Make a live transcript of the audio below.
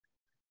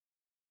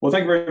Well,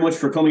 thank you very much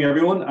for coming,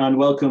 everyone, and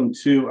welcome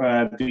to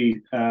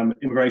the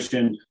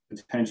Immigration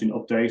Detention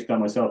Update that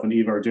myself and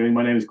Eva are doing.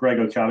 My name is Greg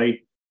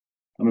O'Ceallaigh.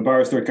 I'm a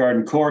barrister at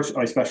Garden Court.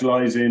 I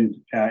specialise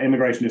in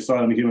immigration,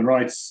 asylum, and human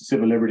rights,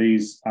 civil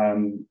liberties,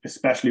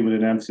 especially with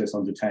an emphasis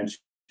on detention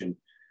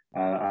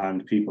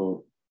and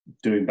people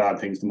doing bad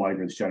things to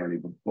migrants generally,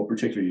 but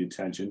particularly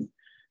detention.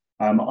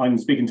 I'm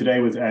speaking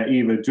today with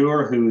Eva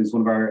Doerr, who is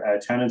one of our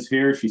tenants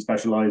here. She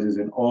specialises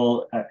in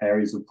all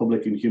areas of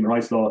public and human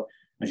rights law,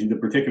 and she's a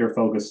particular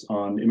focus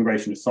on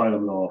immigration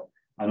asylum law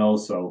and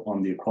also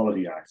on the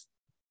Equality Act.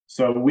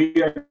 So we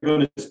are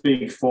going to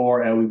speak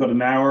for, we've got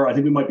an hour. I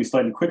think we might be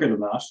slightly quicker than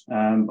that,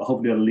 but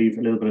hopefully that'll leave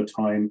a little bit of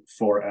time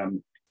for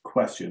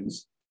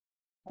questions.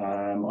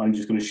 I'm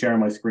just going to share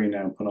my screen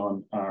now and put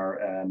on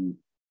our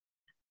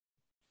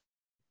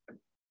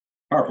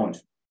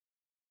PowerPoint.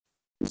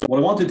 So what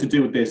I wanted to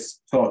do with this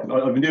talk,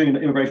 I've been doing an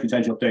immigration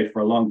detention update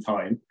for a long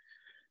time.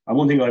 And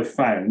one thing I've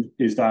found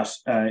is that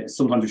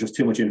sometimes there's just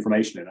too much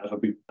information in it.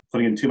 I've been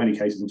putting in too many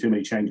cases and too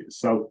many changes.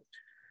 So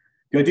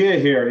the idea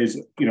here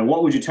is,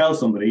 what would you tell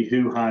somebody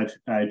who had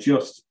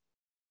just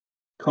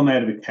come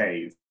out of a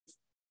cave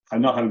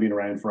and not having been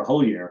around for a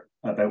whole year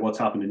about what's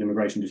happened in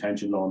immigration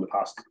detention law in the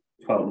past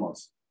 12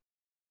 months?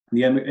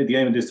 The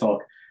aim of this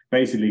talk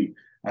basically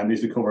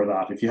is to cover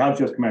that. If you have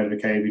just come out of a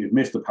cave, you've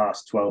missed the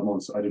past 12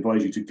 months, I'd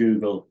advise you to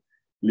Google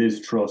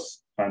Liz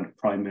Truss and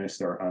Prime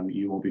Minister, and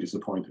you won't be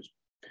disappointed.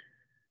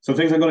 So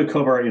things I'm going to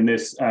cover in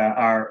this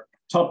are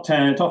top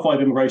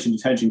 5 immigration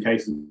detention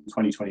cases in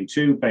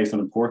 2022, based on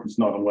importance,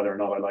 not on whether or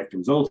not I like the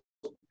result.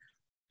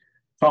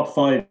 Top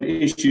 5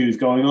 issues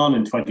going on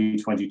in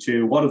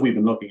 2022. What have we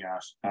been looking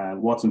at?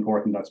 What's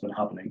important that's been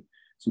happening?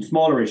 Some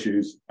smaller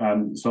issues,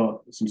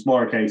 so some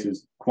smaller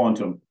cases,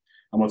 quantum,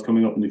 and what's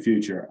coming up in the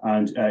future.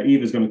 And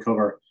Eva's going to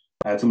cover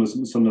some of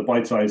the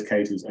bite-sized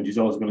cases, and she's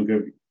also going to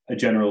give a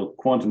general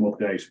quantum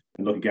update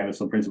and look again at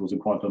some principles in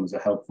quantum as a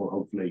helpful,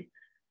 hopefully,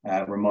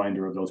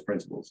 reminder of those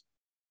principles.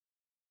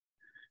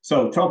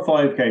 So, top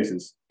 5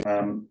 cases.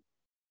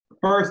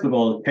 First of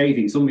all,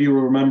 Katie. Some of you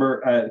will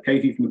remember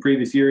Katie from the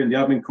previous year in the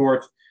admin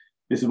court.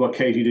 This is what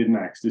Katie did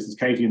next. This is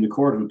Katie in the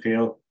Court of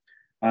Appeal,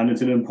 and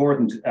it's an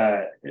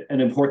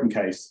important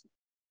case.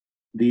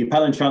 The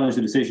appellant challenged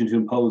the decision to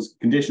impose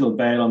conditional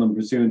bail on them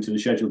pursuant to the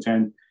Schedule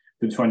 10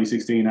 to the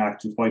 2016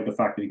 Act, despite the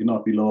fact that he could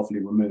not be lawfully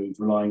removed,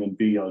 relying on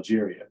B.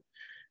 Algeria.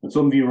 And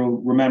some of you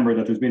will remember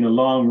that there's been a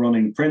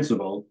long-running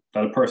principle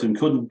that a person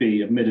couldn't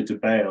be admitted to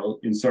bail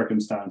in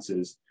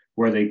circumstances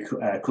where they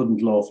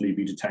couldn't lawfully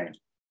be detained.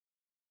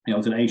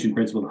 It's an ancient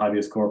principle of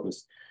habeas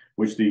corpus,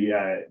 which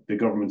the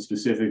government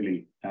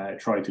specifically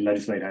tried to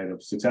legislate out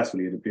of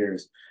successfully, it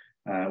appears,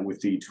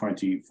 with the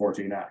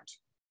 2014 Act.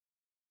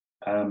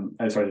 The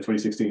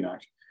 2016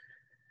 Act.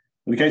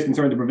 The case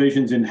concerned the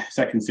provisions in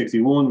Section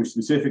 61, which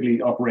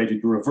specifically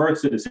operated to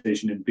reverse the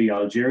decision in B.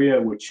 Algeria,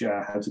 which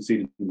had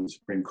succeeded in the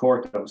Supreme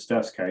Court. That was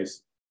Steph's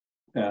case.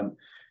 And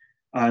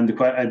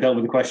dealt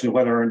with the question of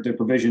whether the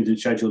provisions in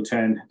Schedule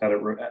 10 that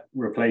it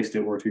replaced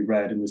it were to be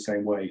read in the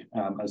same way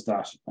as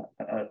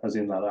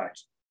in that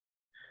Act.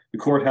 The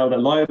court held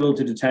that liable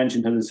to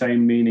detention had the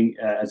same meaning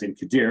as in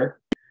Kadir,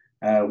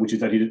 which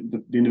is that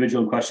the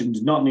individual in question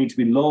did not need to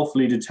be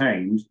lawfully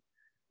detained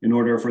in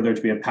order for there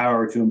to be a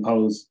power to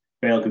impose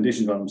bail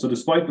conditions on them. So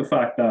despite the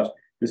fact that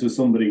this was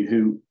somebody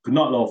who could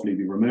not lawfully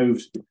be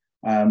removed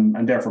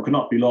and therefore could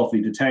not be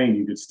lawfully detained,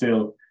 you could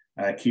still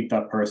keep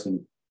that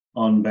person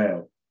on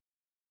bail.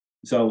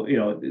 So,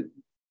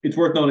 it's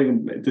worth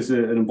noting, this is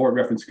an important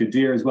reference to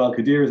Kadir as well.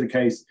 Kadir is a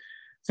case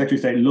Secretary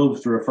of State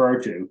loves to refer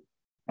to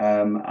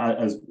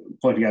as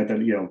pointing out that,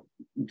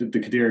 the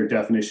Kadir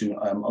definition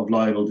of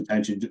liable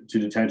detention to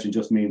detention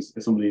just means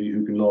somebody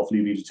who can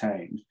lawfully be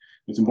detained.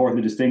 It's important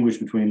to distinguish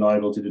between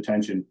liable to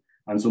detention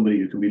and somebody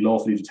who can be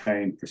lawfully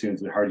detained pursuant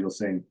to the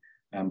Hardiel-Singh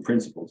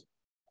principles.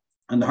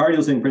 And the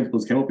Hardiel-Singh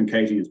principles came up in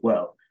Katie as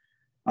well.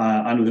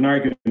 And it was an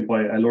argument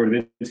by Lord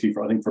Avinsky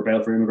for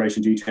bail for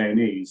immigration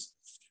detainees,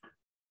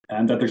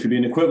 and that there should be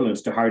an equivalent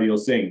to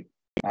Hardiel-Singh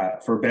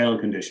for bail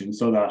conditions,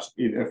 so that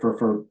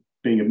for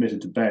being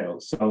admitted to bail.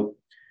 So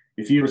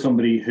if you are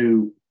somebody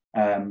who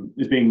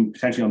is being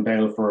potentially on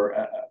bail for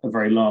a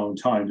very long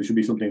time, there should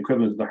be something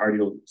equivalent to the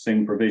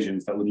Hardiel-Singh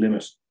provisions that would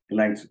limit the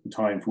length of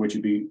time for which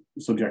you'd be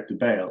subject to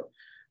bail.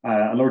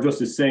 And Lord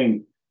Justice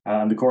Singh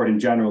and the court in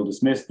general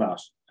dismissed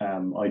that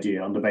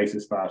idea on the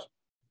basis that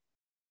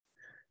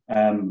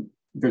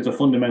there's a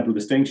fundamental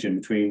distinction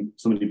between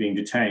somebody being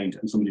detained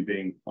and somebody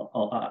being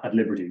at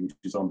liberty, which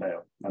is on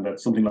bail. And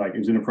that's something like it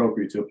was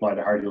inappropriate to apply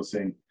the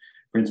Hardiel-Singh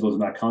principles in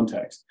that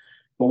context.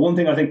 But one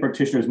thing I think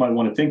practitioners might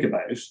want to think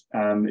about is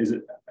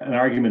an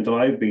argument that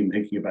I've been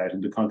thinking about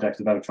in the context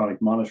of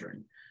electronic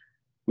monitoring,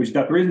 which is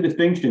that there is a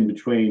distinction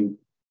between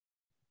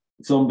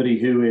somebody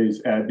who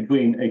is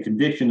between a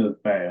condition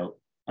of bail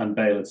and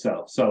bail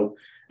itself. So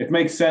it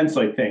makes sense,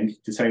 I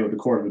think, to say what the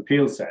Court of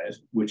Appeal said,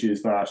 which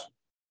is that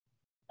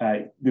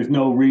there's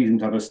no reason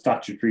to have a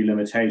statutory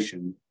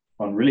limitation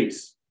on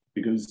release,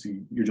 because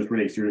you're just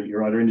released.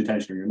 You're either in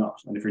detention or you're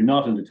not. And if you're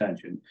not in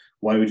detention,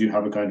 why would you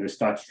have a kind of a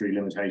statutory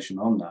limitation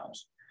on that?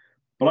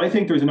 But I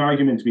think there's an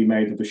argument to be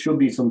made that there should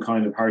be some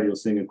kind of Hardy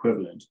Singh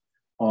equivalent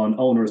on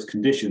onerous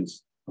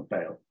conditions of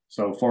bail.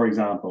 So, for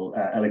example,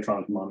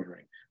 electronic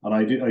monitoring. And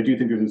I do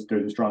think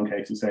there's a strong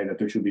case to say that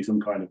there should be some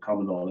kind of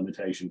common law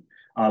limitation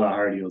a la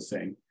Hardy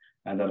Singh,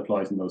 and that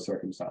applies in those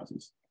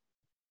circumstances.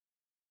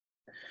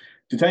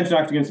 Detention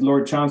Act against the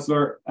Lord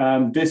Chancellor.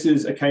 This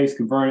is a case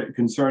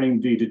concerning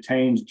the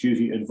Detained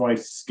Duty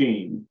Advice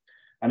Scheme.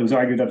 And it was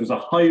argued that there's a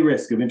high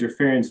risk of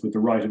interference with the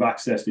right of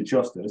access to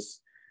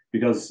justice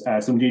because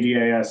some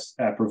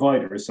DDAS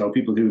providers, so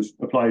people who've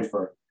applied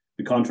for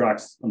the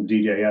contracts on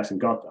the DDAS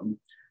and got them,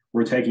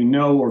 were taking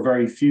no or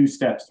very few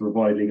steps to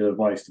provide legal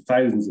advice to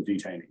thousands of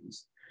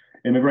detainees.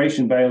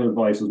 Immigration bail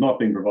advice was not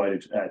being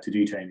provided to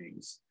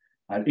detainees,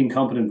 and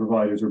incompetent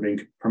providers were being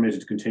permitted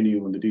to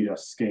continue on the DDAS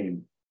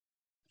scheme.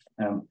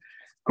 The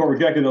court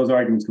rejected those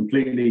arguments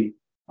completely,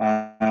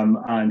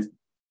 and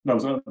that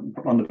was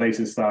on the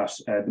basis that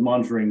the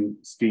monitoring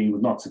scheme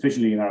was not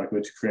sufficiently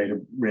inadequate to create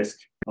a risk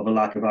of a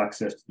lack of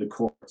access to the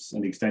courts,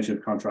 and the extension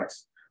of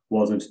contracts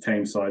wasn't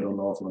tame side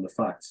unlawful on the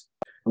facts.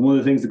 And one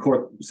of the things the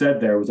court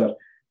said there was that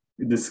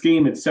the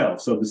scheme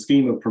itself, so the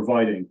scheme of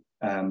providing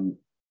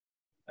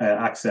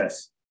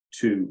access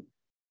to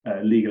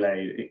legal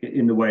aid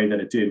in the way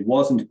that it did,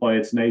 wasn't by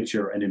its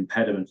nature an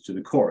impediment to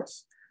the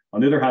courts.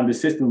 On the other hand, the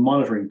system of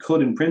monitoring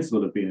could in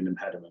principle have been an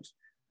impediment,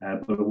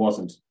 but it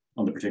wasn't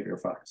on the particular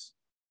facts.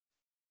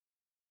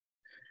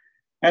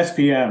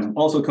 SPM,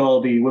 also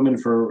called the Women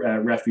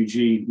for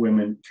Refugee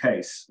Women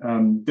case.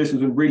 This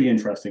was a really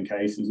interesting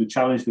case. It was a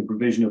challenge to the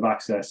provision of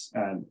access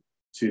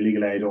to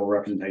legal aid or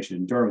representation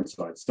in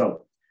Derwentsside.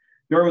 So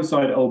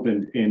Derwentsside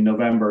opened in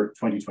November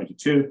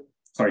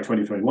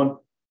 2021,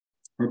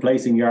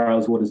 replacing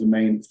Yarrow's Wood as the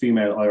main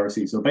female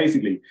IRC. So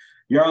basically,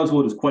 Yarrow's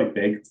Wood is quite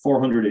big,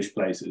 400-ish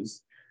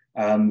places.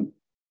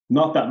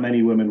 Not that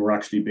many women were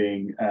actually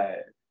being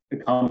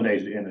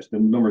accommodated in it. The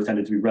numbers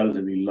tended to be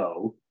relatively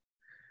low.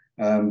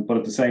 But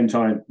at the same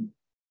time,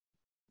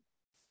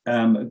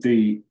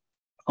 the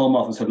Home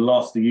Office had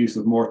lost the use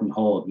of Morton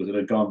Hall because it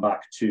had gone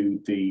back to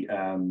the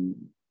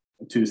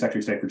Secretary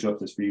of State for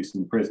Justice for use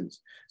in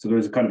prisons. So there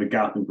was a kind of a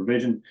gap in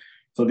provision.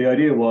 So the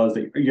idea was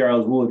that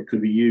Yarrow's Wood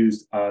could be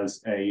used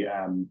as a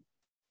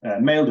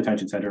male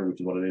detention centre, which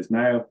is what it is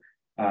now,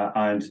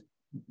 and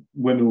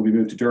women will be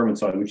moved to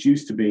Derwentsside, which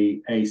used to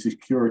be a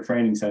secure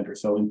training centre.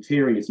 So in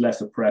theory, it's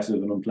less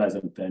oppressive and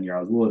unpleasant than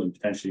Yarrow's Wood, and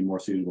potentially more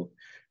suitable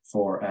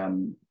for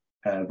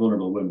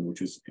vulnerable women,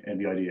 which is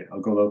the idea.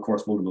 Although, of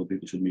course, vulnerable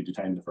people shouldn't be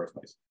detained in the first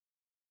place.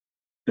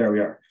 There we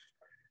are.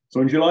 So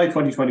in July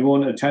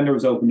 2021, a tender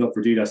was opened up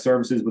for DDAS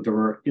services, but there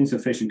were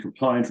insufficient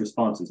compliance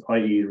responses,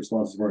 i.e. the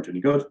responses weren't any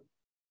good,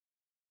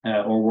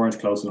 or weren't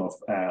close enough,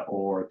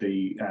 or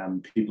the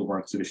people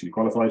weren't sufficiently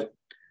qualified.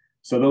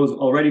 So those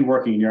already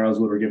working in Yarrow's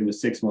Wood were given a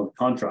 6-month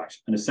contract,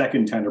 and a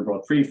second tender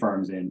brought 3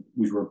 firms in,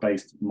 which were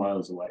based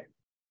miles away.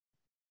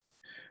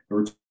 There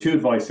were 2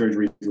 advice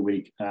surgeries a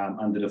week,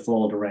 and the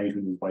default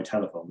arrangement was by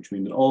telephone, which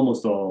means that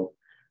almost all,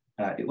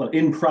 well,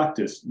 in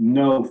practice,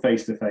 no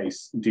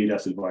face-to-face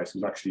DDAS advice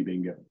was actually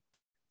being given.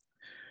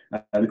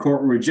 The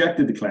court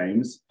rejected the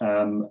claims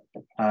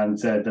and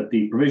said that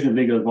the provision of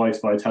legal advice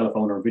via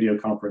telephone or video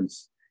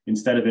conference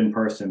instead of in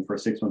person for a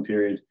 6-month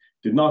period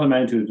did not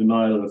amount to a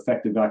denial of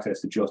effective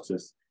access to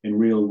justice in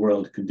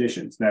real-world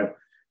conditions. Now,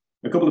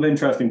 a couple of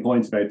interesting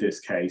points about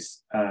this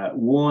case.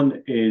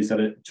 One is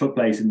that it took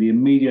place in the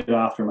immediate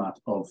aftermath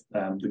of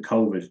the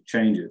COVID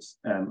changes,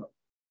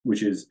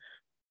 which is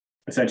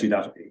essentially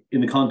that in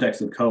the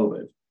context of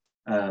COVID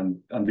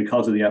and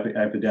because of the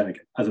epidemic,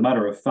 as a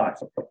matter of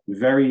fact,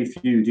 very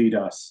few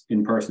DDAS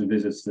in-person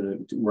visits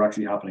were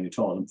actually happening at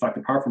all. In fact,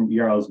 apart from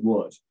Yarrow's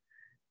Wood,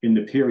 in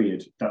the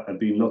period that had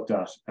been looked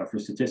at for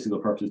statistical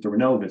purposes, there were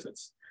no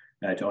visits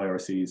to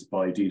IRCs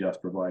by DDAS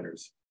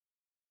providers.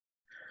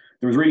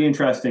 There was really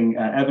interesting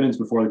evidence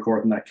before the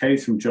court in that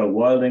case from Joe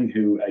Wilding,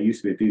 who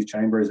used to be at these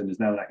chambers and is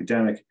now an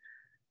academic,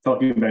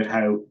 talking about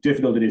how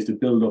difficult it is to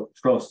build up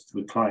trust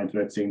with clients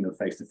without seeing them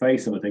face to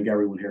face. And I think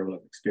everyone here will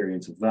have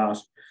experience of that.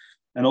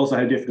 And also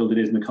how difficult it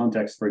is in the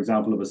context, for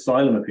example, of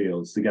asylum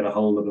appeals to get a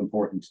hold of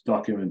important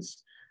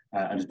documents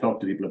and to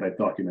talk to people about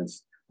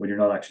documents when you're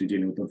not actually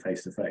dealing with them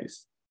face to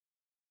face.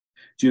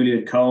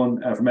 Juliet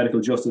Cohen for Medical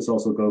Justice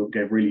also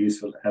gave really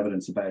useful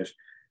evidence about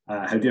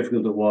how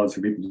difficult it was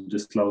for people to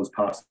disclose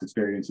past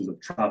experiences of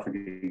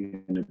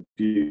trafficking and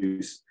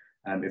abuse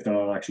if they're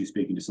not actually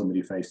speaking to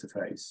somebody face to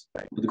face.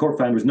 But the court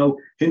found there was no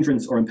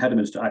hindrance or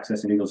impediment to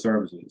accessing legal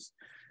services.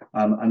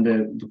 And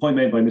the point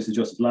made by Mrs.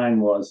 Justice Lang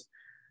was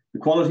the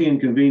quality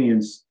and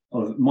convenience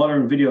of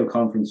modern video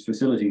conference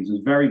facilities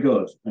is very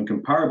good and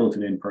comparable to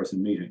an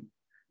in-person meeting.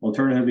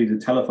 Alternatively, the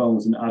telephone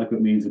was an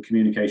adequate means of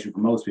communication for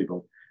most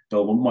people,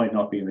 though it might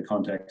not be in the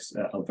context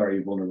of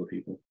very vulnerable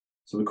people.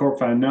 So the court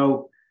found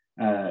no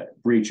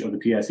breach of the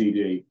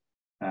PSED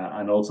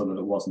and also that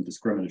it wasn't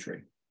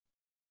discriminatory.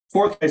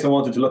 Fourth case I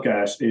wanted to look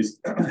at is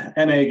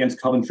MA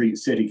against Coventry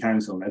City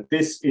Council. Now,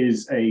 this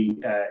is a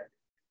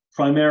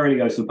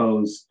primarily, I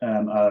suppose,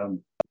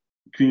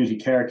 community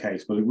care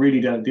case, but it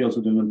really deals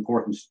with an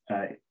important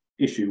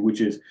issue,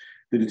 which is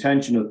the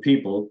detention of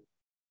people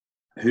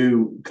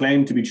who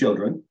claimed to be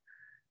children,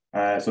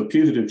 so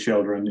putative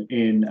children,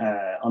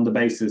 on the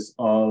basis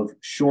of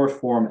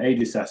short-form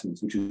age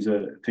assessments, which is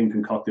a thing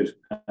concocted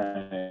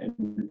in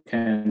the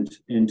Kent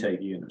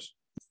intake unit.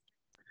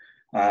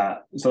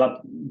 So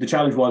that the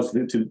challenge was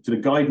to the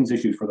guidance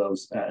issued for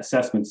those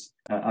assessments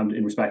and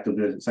in respect of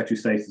the Secretary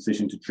of State's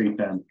decision to treat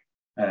them,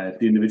 the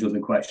individuals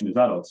in question, as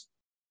adults.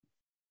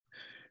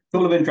 A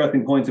couple of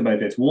interesting points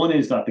about this. One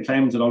is that the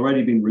claimants had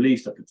already been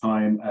released at the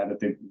time that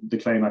the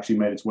claim actually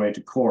made its way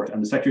to court,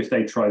 and the Secretary of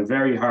State tried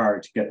very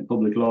hard to get the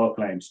public law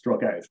claim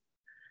struck out.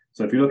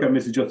 So if you look at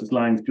Mrs. Justice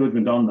Lang's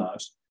judgment on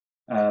that,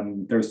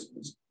 there's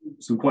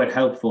some quite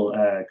helpful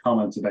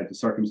comments about the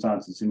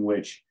circumstances in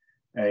which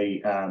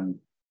a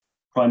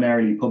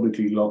primarily public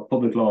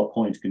law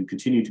point can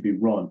continue to be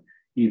run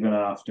even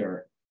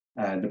after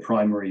the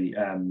primary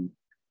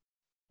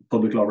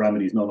public law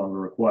remedy is no longer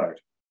required.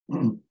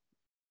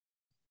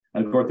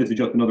 And of course, this is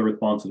just another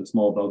response to the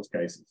small boats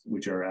cases,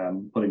 which are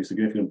putting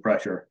significant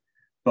pressure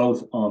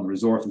both on the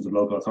resources of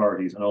local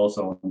authorities and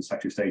also on the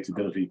Secretary of State's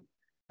ability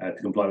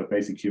to comply with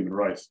basic human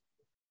rights.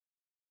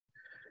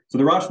 So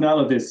the rationale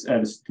of this,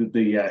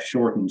 the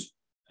shortened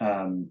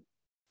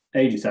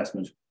age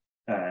assessment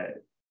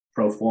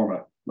pro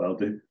forma, well,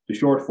 the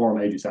short form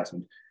age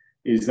assessment,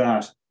 is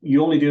that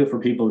you only do it for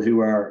people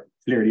who are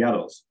clearly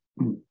adults.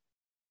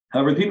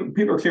 However,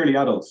 people who are clearly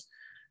adults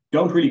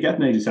don't really get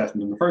an age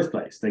assessment in the first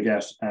place. They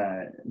get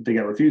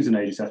refused an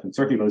age assessment,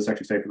 certainly by the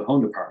Secretary of State for the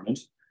Home Department,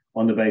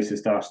 on the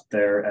basis that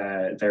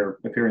their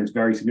appearance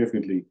very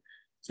strongly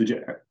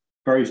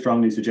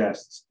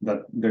suggests that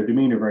their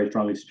demeanour very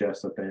strongly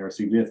suggests that they are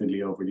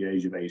significantly over the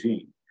age of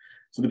 18.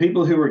 So the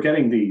people who are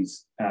getting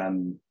these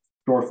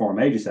short form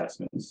age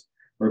assessments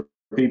were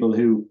people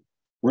who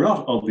were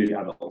not obviously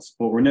adults,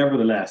 but were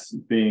nevertheless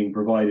being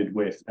provided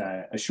with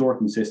a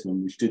shortened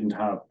system which didn't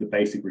have the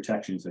basic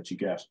protections that you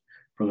get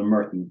from the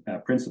Merton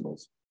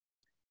principles.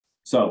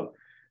 So,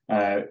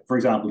 for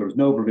example, there was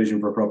no provision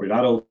for appropriate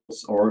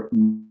adults or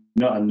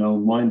no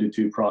minded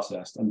to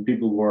processed, and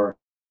people were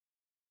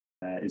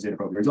is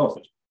inappropriately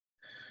exhausted.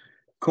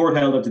 Court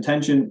held that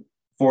detention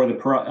for the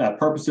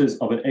purposes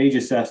of an age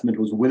assessment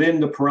was within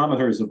the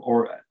parameters of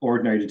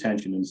ordinary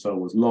detention and so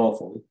was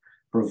lawful,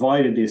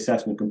 provided the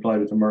assessment complied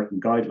with the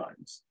Merton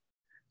guidelines.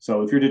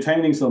 So if you're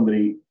detaining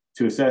somebody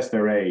to assess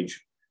their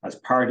age as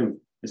part of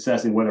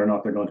assessing whether or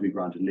not they're going to be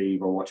granted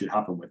leave or what should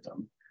happen with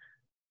them,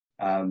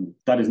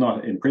 that is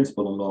not in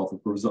principle unlawful,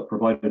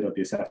 provided that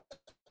the assessment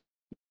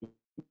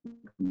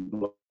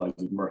complies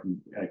with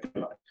Merton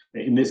guidelines.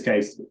 In this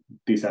case,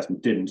 the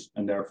assessment didn't,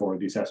 and therefore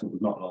the assessment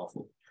was not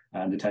lawful,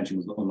 and detention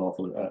was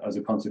unlawful as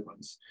a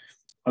consequence.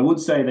 I would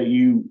say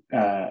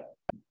that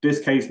this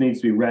case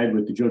needs to be read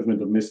with the judgment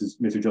of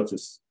Mr.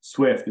 Justice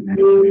Swift in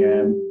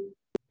the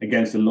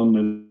against the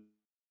London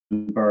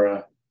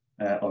Borough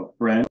of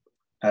Brown,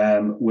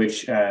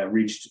 which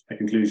reached a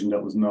conclusion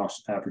that was not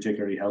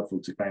particularly helpful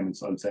to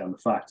claimants, I would say, on the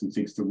facts, and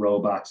seeks to roll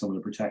back some of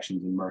the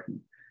protections in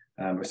Merton,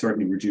 or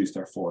certainly reduce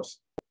their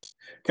force.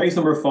 Case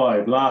number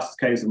 5, last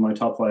case of my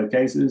top 5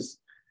 cases.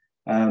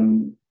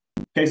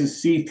 Case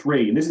is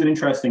C3, and this is an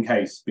interesting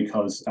case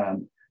because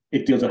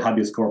it deals with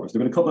habeas corpus. There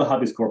have been a couple of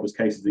habeas corpus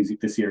cases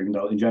this year, even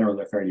though in general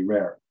they're fairly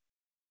rare.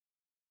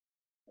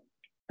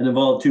 It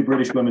involved 2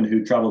 British women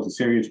who travelled to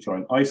Syria to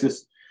join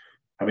ISIS,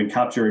 have been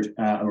captured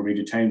and were being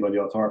detained by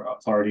the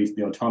authorities,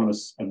 the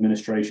Autonomous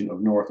Administration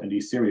of North and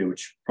East Syria,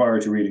 which prior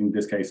to reading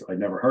this case I'd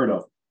never heard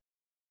of.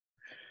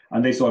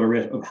 And they sought a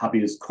writ of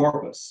habeas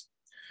corpus.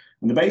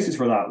 And the basis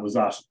for that was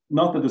that,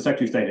 not that the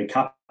Secretary of State had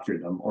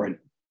captured them or had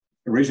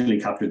originally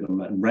captured them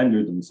and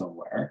rendered them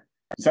somewhere.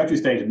 The Secretary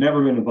of State had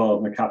never been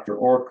involved in a capture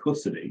or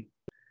custody,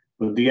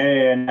 but the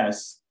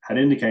AANS had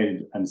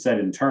indicated and said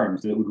in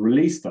terms that it would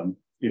release them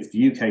if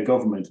the UK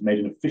government made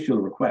an official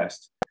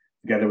request,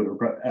 together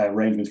with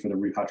arrangements for their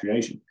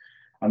repatriation.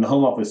 And the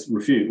Home Office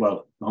refused,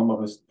 well, the Home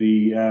Office,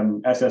 the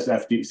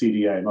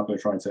SSFCDA, I'm not going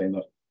to try and say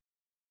that.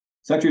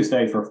 Secretary of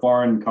State for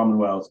Foreign,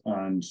 Commonwealth,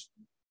 and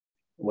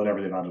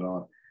whatever they've added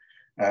on,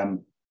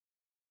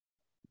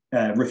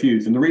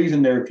 refused. And the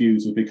reason they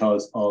refused was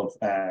because of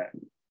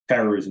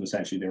terrorism,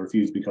 essentially. They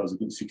refused because of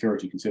the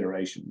security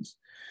considerations.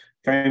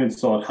 Claimants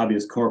sought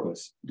habeas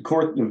corpus. The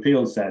Court of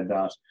Appeal said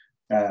that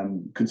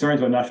concerns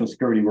about national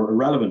security were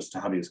irrelevant to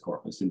habeas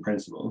corpus in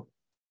principle.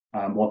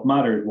 What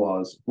mattered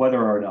was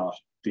whether or not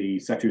the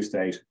Secretary of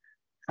State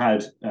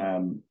had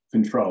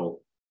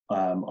control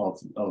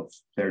of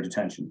their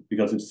detention.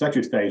 Because if the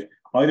Secretary of State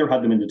either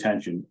had them in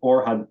detention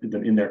or had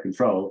them in their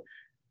control,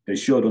 they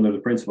should, under the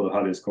principle of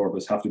habeas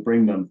corpus, have to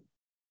bring them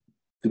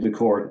to the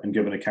court and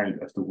give an account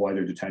as to why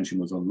their detention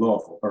was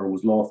unlawful or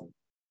was lawful.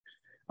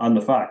 On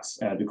the facts,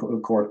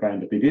 the court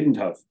found that they didn't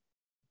have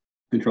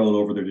control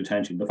over their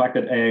detention. The fact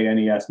that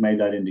AANES made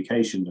that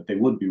indication that they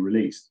would be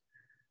released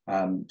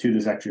to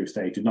the Secretary of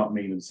State did not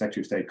mean that the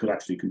Secretary of State could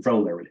actually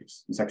control their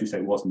release. The Secretary of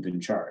State wasn't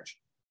in charge.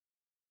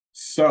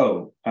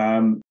 So,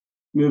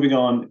 moving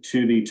on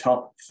to the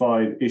top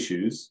 5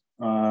 issues.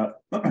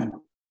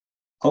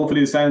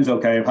 Hopefully this sounds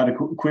okay. I've had a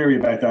query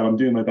about that. I'm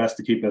doing my best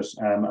to keep it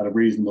at a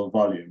reasonable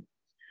volume.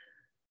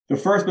 The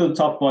first of the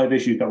top 5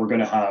 issues that we're going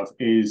to have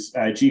is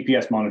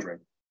GPS monitoring.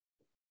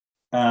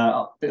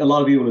 A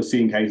lot of you will have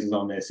seen cases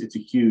on this. It's a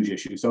huge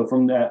issue. So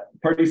from the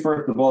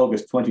 31st of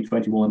August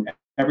 2021,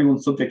 everyone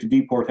subject to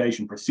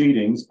deportation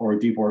proceedings or a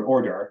deport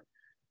order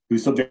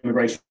who's subject to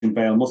immigration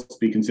bail must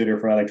be considered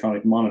for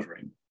electronic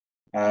monitoring.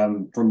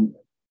 From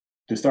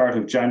the start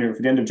of January,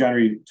 for the end of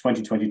January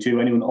 2022,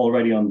 anyone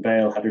already on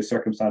bail had their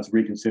circumstances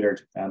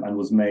reconsidered and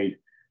was made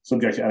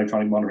subject to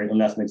electronic monitoring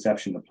unless an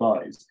exception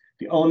applies.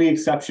 The only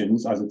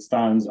exceptions as it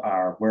stands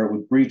are where it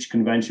would breach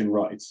convention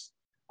rights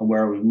and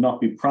where it would not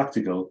be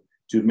practical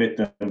to admit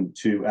them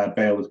to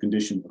bail with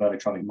conditions of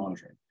electronic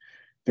monitoring.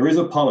 There is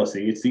a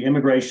policy, it's the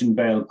immigration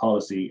bail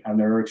policy, and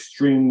there are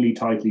extremely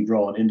tightly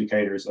drawn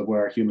indicators of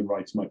where human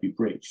rights might be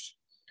breached.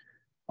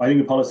 I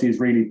think the policy is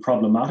really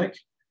problematic.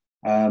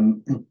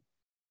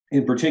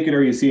 In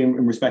particular, you see in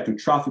respect of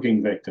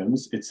trafficking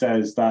victims, it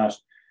says that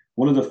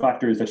one of the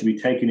factors that should be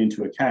taken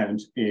into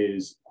account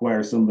is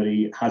where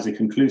somebody has a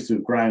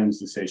conclusive grounds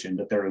decision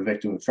that they're a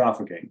victim of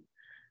trafficking.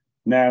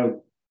 Now,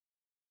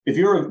 if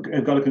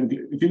you've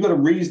got a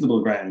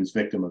reasonable grounds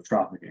victim of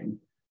trafficking,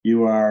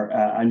 you are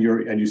and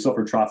you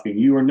suffer trafficking,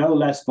 you are no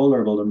less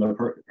vulnerable than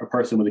a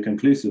person with a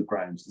conclusive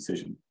grounds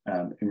decision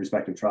in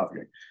respect of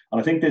trafficking. And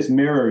I think this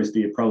mirrors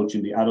the approach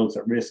in the adults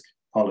at risk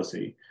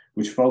policy,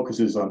 which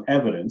focuses on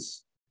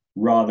evidence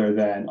rather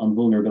than on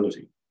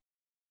vulnerability.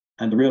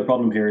 And the real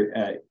problem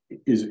here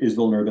is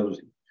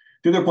vulnerability.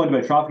 The other point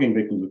about trafficking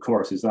victims, of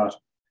course, is that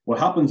what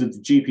happens with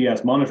the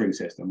GPS monitoring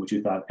system, which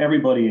is that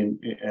everybody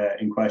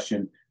in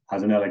question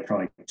has an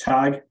electronic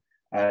tag.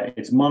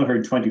 It's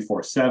monitored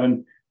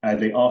 24/7.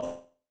 They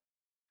often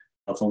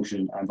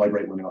function and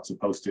vibrate when they're not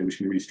supposed to, which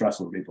can be really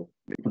stressful for people.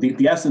 But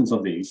the essence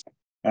of these,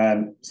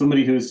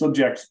 somebody who is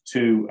subject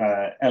to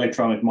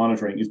electronic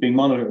monitoring is being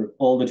monitored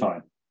all the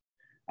time.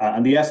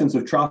 And the essence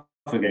of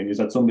trafficking is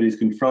that somebody's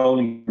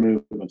controlling your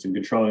movements and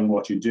controlling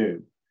what you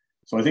do.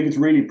 So I think it's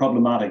really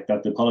problematic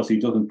that the policy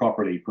doesn't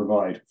properly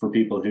provide for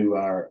people who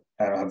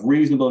have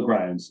reasonable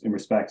grounds in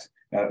respect,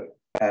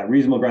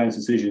 reasonable grounds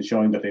decisions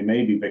showing that they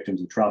may be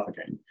victims of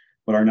trafficking,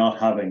 but are not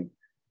having,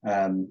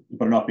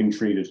 but are not being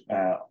treated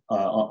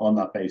on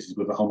that basis,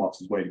 with the Home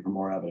Office waiting for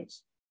more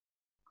evidence.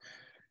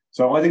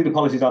 So I think the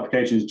policy's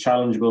application is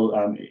challengeable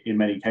in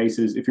many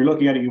cases. If you're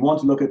looking at it, you want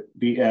to look at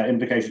the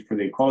implications for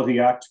the Equality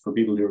Act for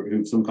people who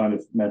have some kind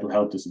of mental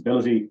health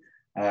disability,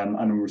 and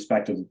in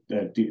respect of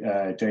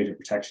data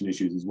protection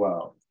issues as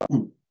well.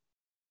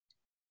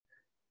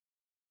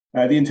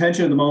 The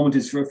intention at the moment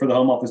is for the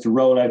Home Office to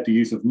roll out the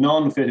use of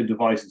non-fitted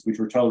devices, which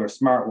we're told are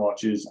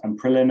smartwatches, and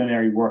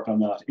preliminary work on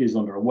that is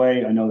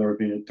underway. I know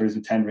there's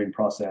a tendering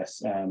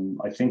process,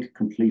 I think,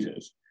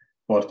 completed,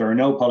 but there are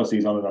no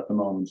policies on it at the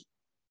moment.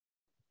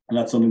 And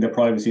that's something that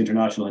Privacy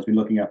International has been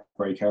looking at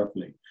very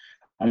carefully.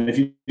 And if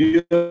you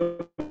do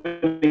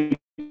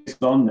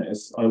on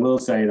this, I will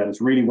say that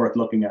it's really worth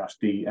looking at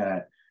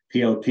the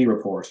PLP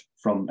report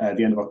from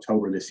the end of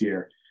October this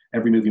year.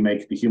 Every move you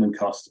make, the human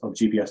cost of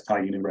GPS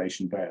tagging and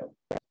immigration bail.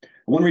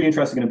 One really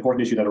interesting and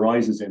important issue that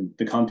arises in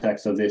the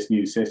context of this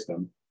new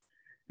system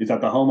is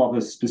that the Home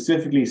Office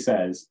specifically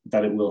says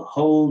that it will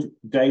hold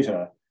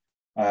data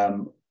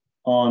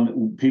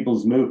on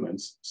people's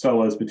movements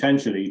so as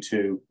potentially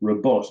to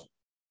rebut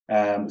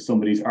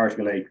somebody's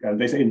Article 8,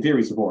 they say in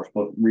theory support,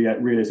 but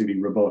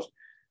realistically rebut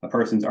a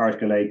person's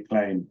Article 8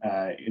 claim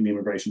in the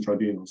Immigration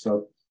Tribunal.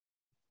 So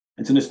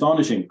it's an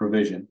astonishing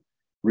provision,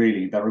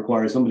 really, that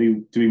requires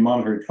somebody to be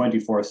monitored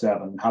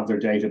 24/7 and have their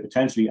data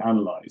potentially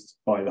analysed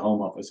by the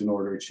Home Office in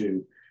order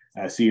to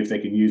see if they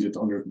can use it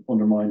to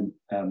undermine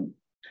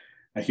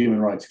a human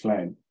rights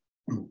claim.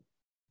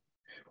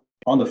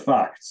 On the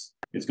facts,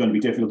 it's going to be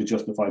difficult to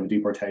justify the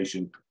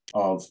deportation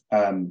of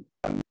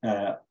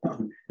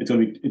it's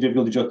going to be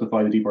difficult to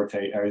justify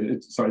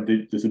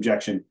the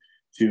subjection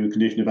to a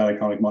condition of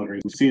electronic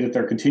monitoring. We see that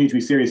there continue to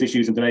be serious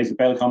issues and delays with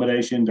bail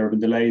accommodation. There have been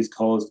delays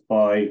caused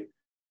by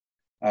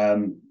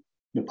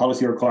the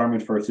policy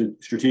requirement for a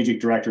strategic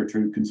director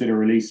to consider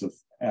release of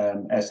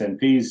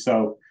SNPs.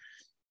 So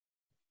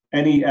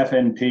any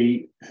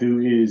FNP who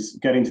is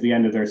getting to the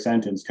end of their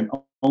sentence can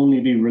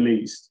only be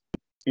released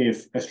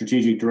if a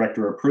strategic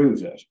director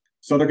approves it.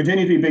 So there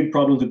continue to be big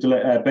problems with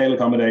bail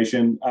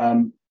accommodation,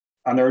 and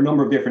there are a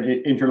number of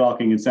different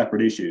interlocking and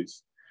separate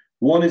issues.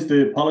 One is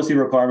the policy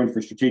requirement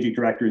for strategic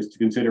directors to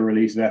consider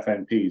release of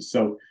FNPs.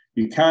 So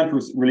you can't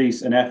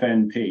release an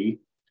FNP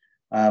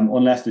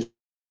unless the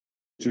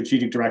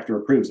strategic director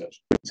approves it.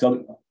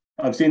 So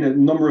I've seen a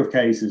number of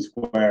cases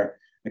where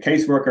a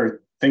caseworker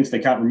thinks they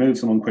can't remove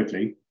someone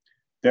quickly,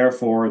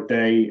 therefore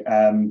they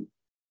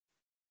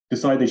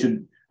decide they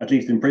should, at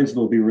least in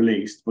principle, be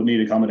released, but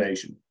need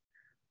accommodation.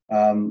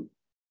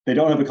 They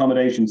don't have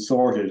accommodation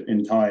sorted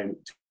in time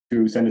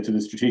to send it to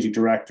the strategic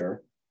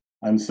director,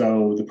 and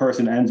so the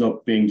person ends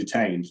up being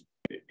detained,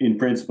 in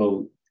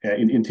principle,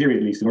 in theory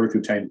at least, in order to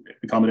obtain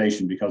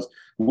accommodation, because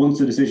once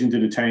the decision to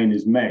detain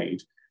is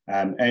made,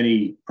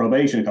 any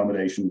probation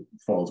accommodation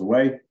falls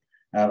away.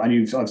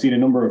 And I've seen a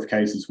number of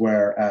cases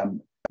where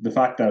the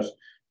fact that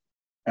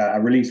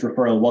a release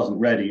referral wasn't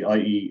ready,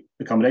 i.e.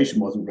 accommodation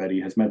wasn't ready,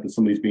 has meant that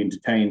somebody's being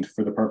detained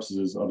for the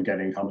purposes of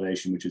getting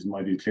accommodation, which is, in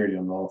my view, clearly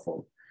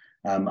unlawful.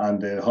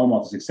 And the Home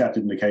Office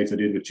accepted in the case I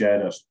did with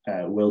Jed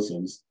at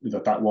Wilson's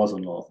that was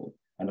unlawful,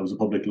 and there was a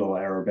public law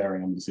error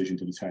bearing on the decision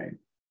to detain.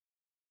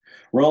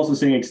 We're also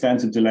seeing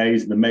extensive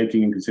delays in the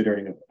making and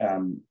considering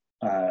of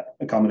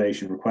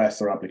accommodation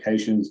requests or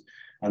applications,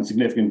 and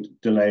significant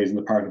delays on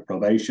the part of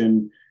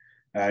probation.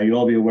 You'll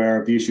all be aware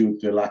of the issue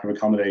with the lack of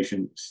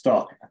accommodation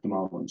stock at the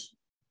moment,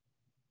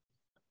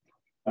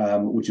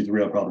 which is a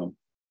real problem.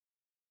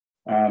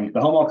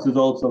 The Home Office is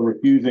also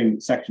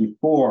refusing Section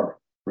 4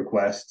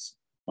 requests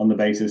on the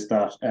basis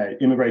that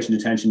immigration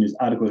detention is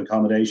adequate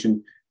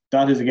accommodation.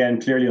 That is, again,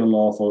 clearly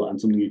unlawful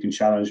and something you can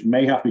challenge,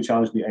 may have to be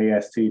challenged in the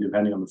AST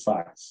depending on the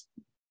facts.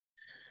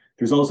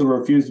 There's also a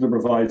refusal to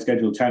provide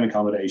Schedule 10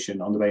 accommodation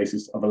on the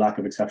basis of a lack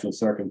of exceptional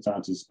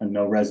circumstances and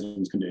no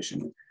residence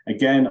condition.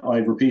 Again,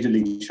 I've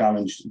repeatedly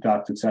challenged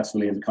that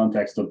successfully in the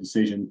context of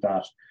decision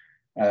that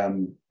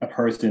a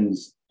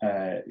person's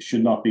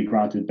should not be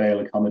granted bail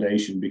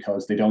accommodation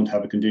because they don't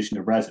have a condition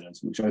of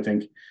residence, which I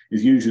think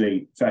is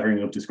usually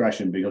fettering of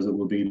discretion because it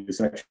will be the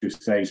Secretary of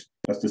State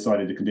that's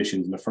decided the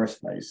conditions in the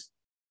first place.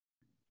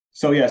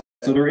 So yes,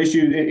 so there are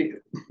issues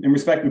in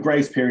respect of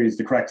grace periods.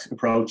 The correct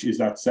approach is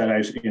that set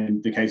out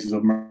in the cases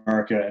of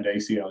America and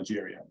AC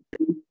Algeria.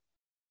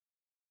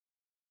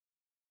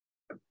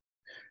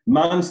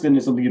 Manston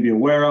is something you'll be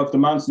aware of. The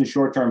Manston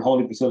short-term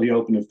holding facility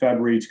opened in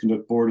February to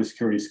conduct border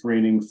security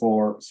screening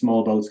for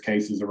small boats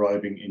cases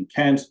arriving in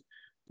Kent.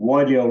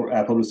 Widely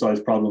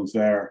publicised problems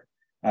there,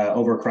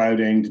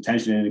 overcrowding,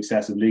 detention in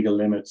excess of legal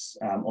limits,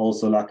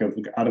 also lack of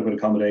adequate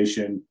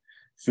accommodation,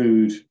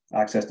 food,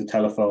 access to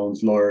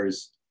telephones,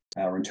 lawyers,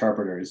 or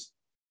interpreters.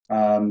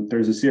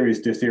 There's a serious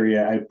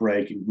diphtheria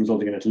outbreak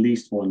resulting in at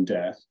least one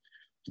death.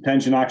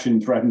 Detention action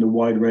threatened a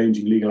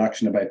wide-ranging legal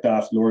action about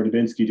that. Laura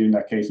Dubinsky doing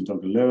that case in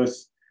Duncan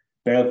Lewis.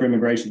 Bail for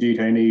immigration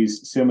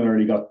detainees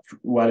similarly got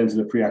well into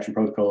the pre-action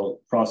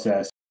protocol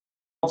process.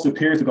 Also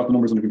appears to have got the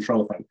numbers under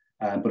control,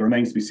 but it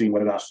remains to be seen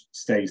whether that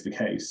stays the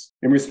case.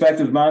 In respect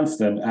of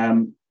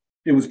Manston,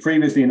 it was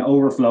previously an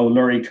overflow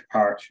Lurry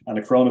Park and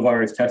a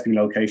coronavirus testing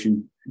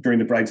location during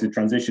the Brexit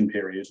transition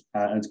period,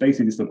 and it's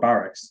basically just a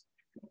barracks.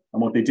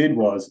 And what they did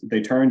was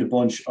they turned a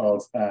bunch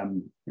of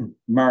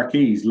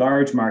marquees,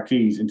 large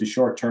marquees,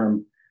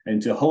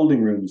 into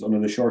holding rooms under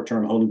the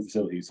short-term holding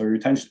facilities. So you're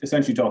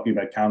essentially talking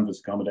about canvas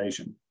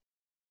accommodation.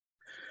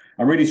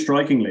 And really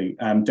strikingly,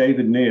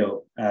 David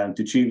Neal,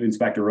 the Chief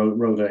Inspector,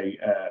 wrote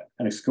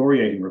an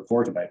excoriating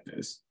report about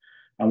this.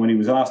 And when he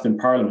was asked in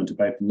Parliament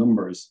about the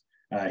numbers,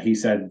 he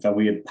said that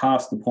we had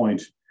passed the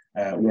point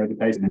where the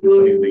place could be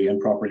safely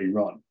and properly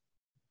run.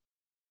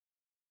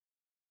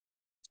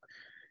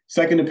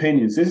 Second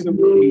opinions. This is a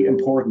really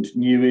important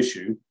new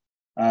issue.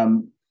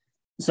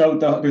 So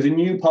there's a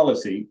new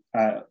policy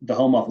the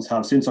Home Office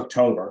have since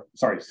September,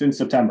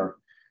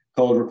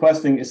 called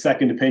requesting a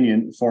second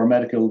opinion for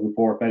medical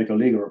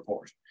legal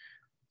report.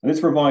 And this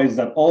provides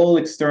that all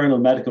external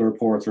medical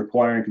reports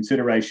requiring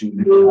consideration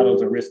of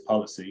adult at risk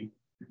policy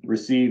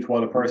received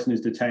while a person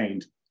is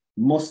detained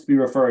must be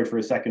referred for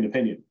a second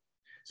opinion.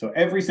 So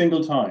every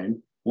single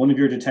time one of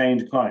your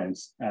detained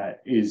clients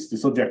is the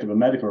subject of a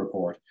medical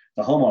report,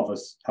 the Home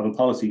Office have a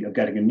policy of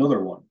getting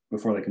another one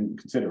before they can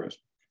consider it.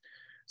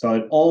 So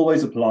it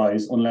always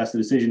applies unless the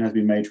decision has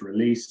been made to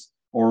release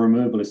or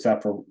removal is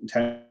set for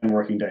 10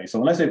 working days. So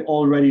unless they've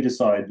already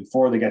decided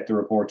before they get the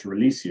report to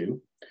release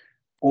you,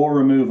 or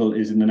removal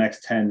is in the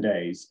next 10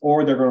 days,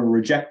 or they're going to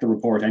reject the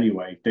report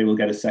anyway, they will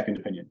get a second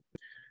opinion.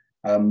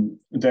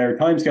 Their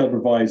timescale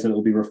provides that it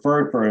will be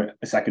referred for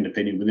a second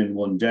opinion within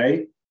 1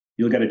 day.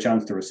 You'll get a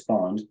chance to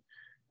respond.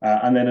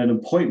 And then an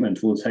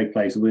appointment will take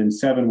place within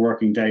 7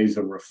 working days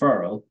of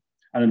referral.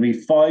 And it'll be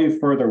 5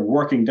 further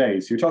working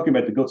days. You're talking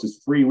about the guts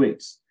is 3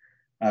 weeks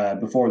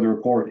before the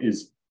report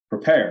is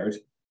prepared.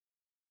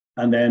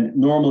 And then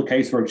normal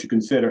casework should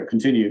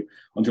continue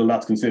until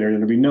that's considered. And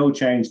there'll be no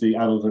change to the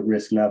adult at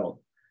risk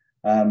level.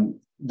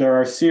 There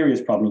are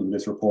serious problems with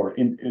this report,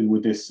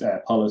 with this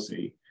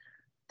policy.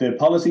 The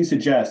policy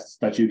suggests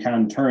that you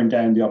can turn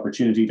down the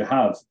opportunity to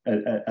have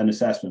an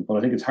assessment, but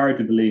I think it's hard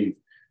to believe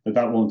that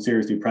that won't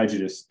seriously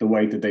prejudice the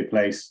weight that they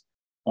place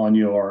on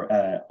your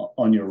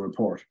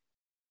report.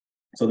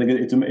 So I think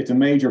it's a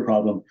major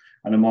problem,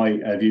 and in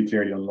my view,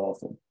 clearly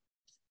unlawful.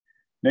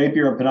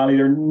 Napier and Penally,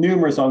 there are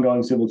numerous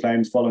ongoing civil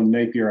claims following the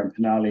Napier and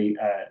Penally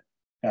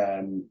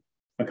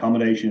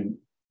accommodation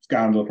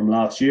scandal from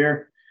last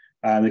year,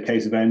 and the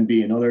case of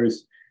NB and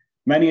others.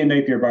 Many in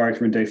Napier Barracks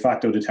were in de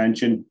facto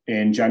detention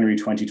in January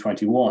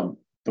 2021.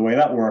 The way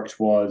that worked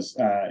was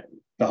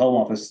the Home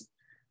Office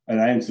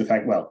announced the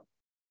fact,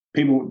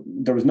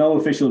 there was no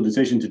official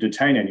decision to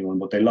detain anyone,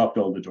 but they locked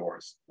all the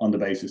doors on the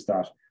basis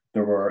that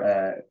there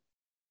were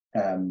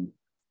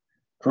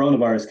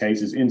coronavirus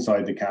cases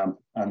inside the camp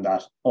and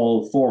that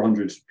all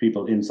 400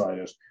 people inside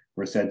it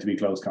were said to be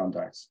close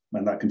contacts.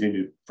 And that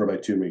continued for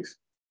about 2 weeks.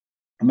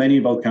 Many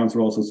of both camps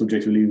were also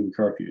subject to illegal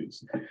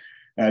curfews.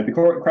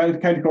 The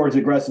county court is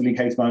aggressively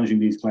case managing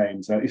these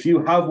claims. If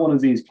you have one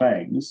of these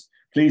claims,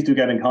 please do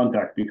get in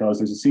contact, because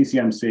there's a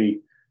CCMC,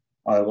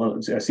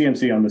 it's a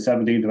CMC on the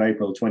 17th of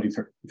April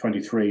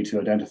 2023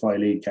 to identify a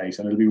lead case,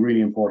 and it'll be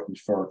really important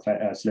for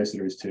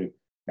solicitors to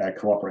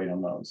cooperate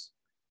on those.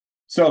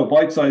 So,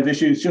 bite-sized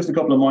issues, just a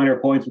couple of minor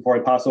points before I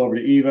pass over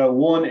to Eva.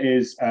 One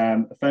is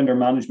offender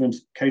management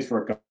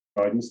casework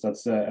guidance.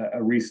 That's a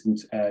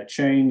recent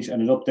change,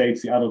 and it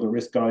updates the adult at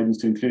risk guidance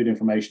to include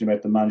information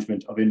about the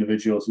management of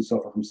individuals who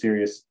suffer from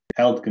serious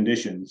health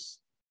conditions,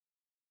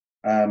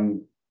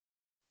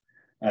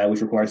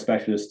 which require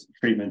specialist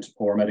treatment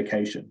or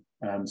medication.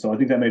 So I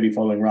think that may be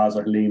following Raz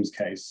or Halim's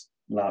case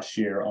last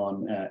year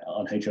on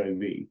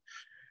HIV.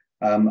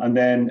 And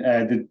then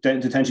the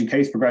detention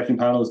case progression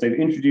panels, they've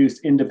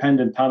introduced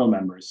independent panel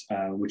members,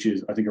 which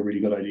is, I think, a really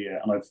good idea.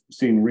 And I've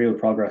seen real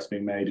progress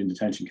being made in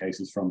detention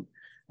cases from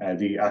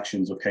the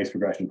actions of case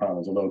progression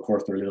panels, although, of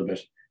course, they're a little bit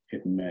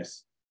hit and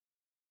miss.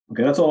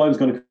 Okay, that's all I was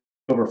going to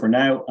cover for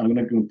now. I'm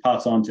going to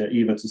pass on to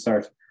Eva to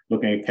start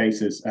looking at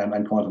cases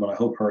and quantum, and I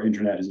hope her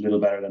internet is a little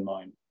better than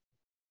mine.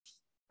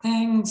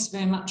 Thanks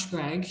very much,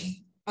 Greg.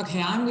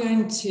 Okay, I'm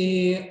going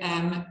to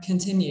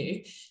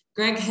continue.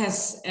 Greg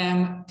has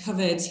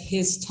covered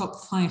his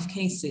top 5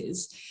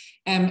 cases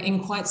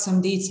in quite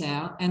some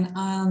detail, and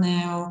I'll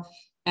now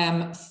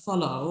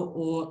follow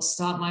or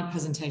start my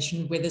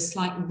presentation with a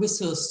slight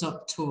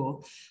whistle-stop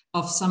tour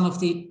of some of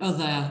the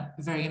other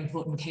very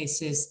important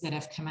cases that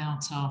have come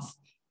out of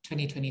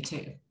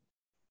 2022.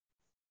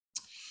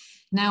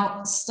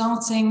 Now,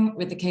 starting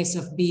with the case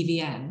of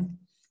BVN,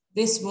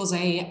 this was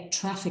a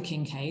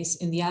trafficking case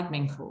in the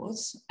admin court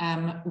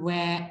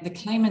where the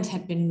claimant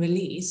had been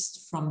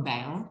released from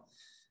bail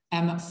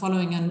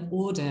following an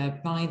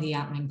order by the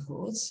admin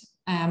court.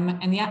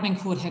 And the admin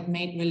court had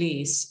made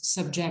release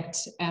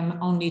subject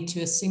only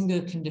to a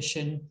single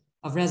condition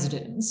of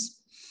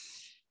residence.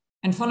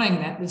 And following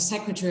that, the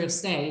Secretary of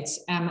State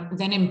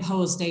then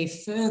imposed a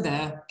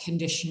further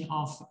condition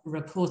of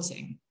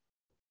reporting.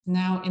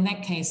 Now, in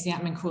that case, the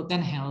admin court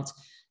then held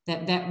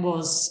that that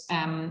was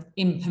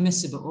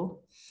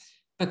impermissible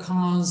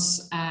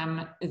because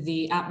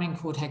the admin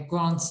court had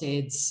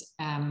granted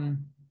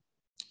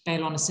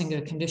bail on a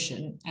single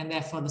condition, and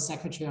therefore the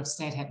Secretary of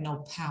State had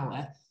no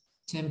power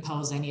to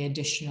impose any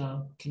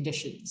additional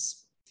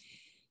conditions.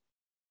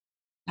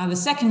 Now, the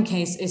second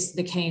case is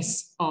the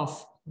case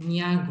of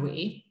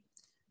Nyagui,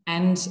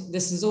 and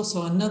this is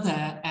also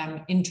another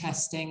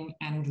interesting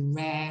and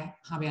rare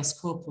habeas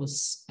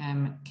corpus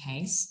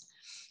case.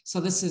 So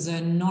this is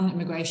a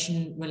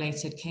non-immigration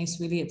related case,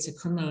 really. It's a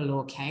criminal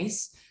law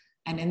case.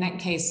 And in that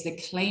case, the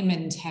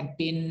claimant had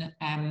been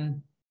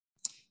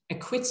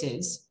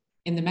acquitted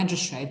in the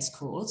magistrate's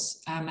court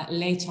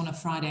late on a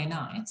Friday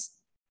night.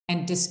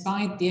 And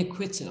despite the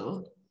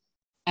acquittal,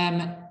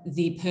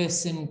 the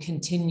person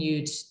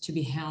continued to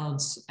be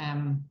held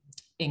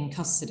in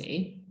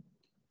custody.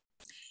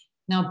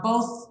 Now,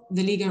 both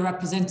the legal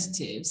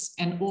representatives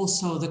and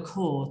also the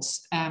court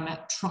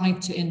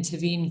tried to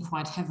intervene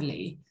quite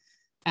heavily.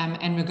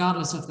 And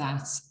regardless of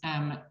that,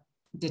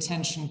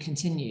 detention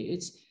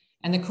continued.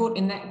 And the court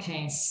in that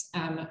case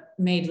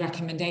made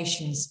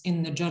recommendations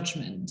in the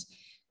judgment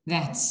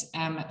that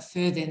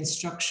further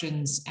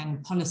instructions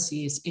and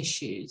policies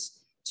issued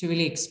to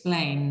really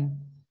explain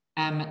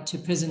to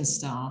prison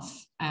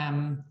staff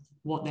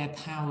what their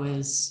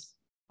powers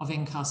of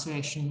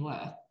incarceration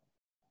were.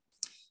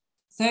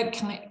 Third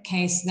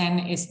case then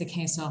is the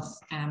case of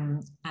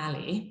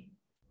Ali.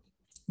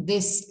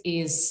 This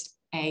is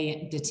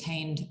a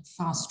detained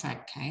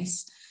fast-track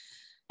case.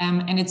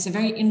 And it's a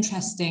very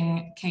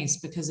interesting case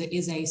because it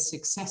is a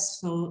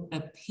successful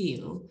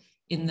appeal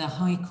in the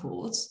High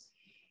Court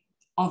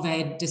of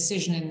a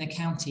decision in the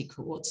County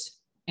Court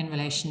in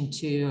relation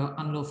to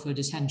unlawful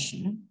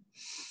detention.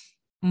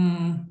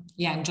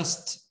 Yeah, and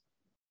just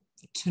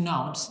to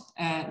note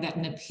that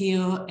an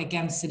appeal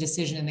against the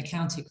decision in the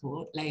County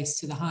Court lays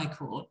to the High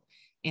Court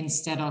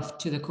instead of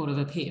to the Court of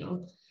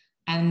Appeal.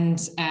 And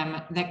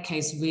that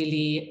case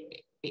really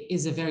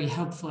is a very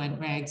helpful and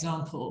rare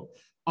example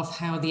of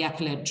how the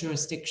appellate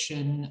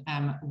jurisdiction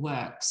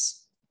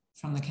works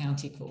from the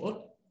County Court.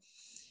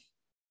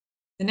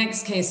 The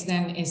next case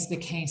then is the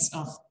case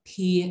of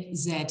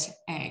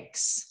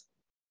PZX.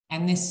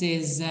 And this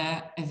is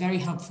a very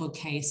helpful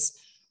case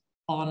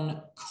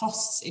on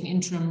costs in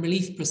interim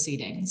relief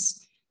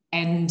proceedings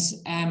and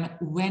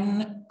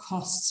when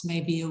costs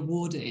may be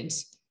awarded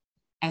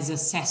as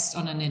assessed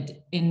on an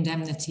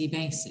indemnity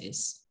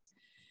basis.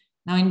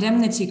 Now,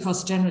 indemnity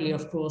costs generally,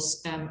 of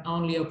course, are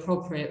only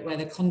appropriate where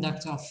the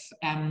conduct of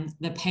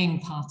the paying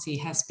party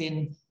has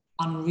been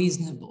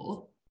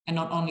unreasonable, and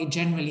not only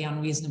generally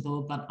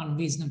unreasonable, but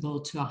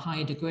unreasonable to a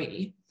high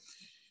degree.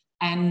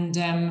 And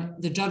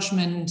the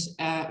judgment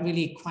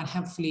really quite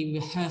helpfully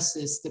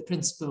rehearses the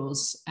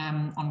principles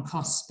on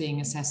costs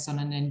being assessed on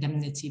an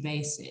indemnity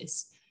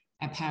basis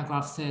at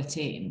paragraph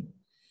 13.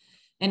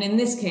 And in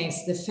this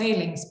case, the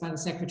failings by the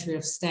Secretary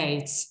of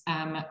State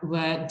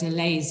were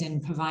delays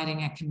in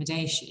providing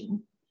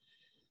accommodation,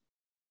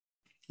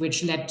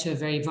 which led to a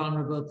very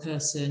vulnerable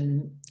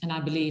person, and I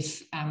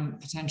believe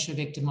potential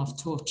victim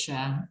of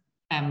torture,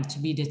 to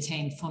be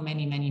detained for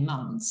many, many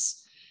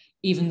months,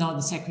 even though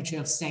the Secretary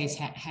of State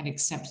had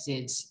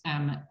accepted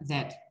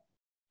that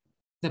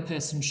the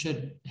person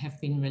should have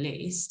been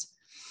released.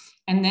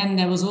 And then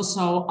there was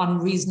also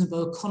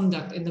unreasonable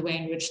conduct in the way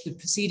in which the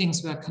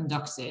proceedings were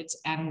conducted,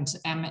 and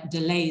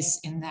delays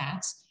in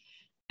that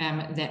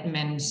that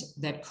meant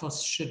that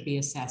costs should be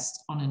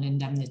assessed on an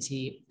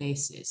indemnity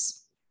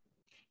basis.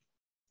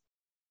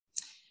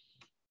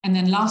 And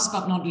then last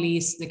but not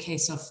least, the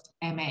case of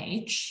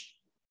MH.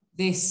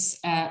 This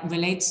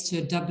relates to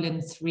a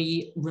Dublin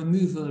 3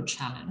 removal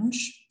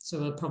challenge. So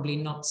we'll probably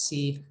not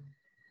see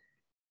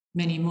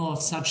many more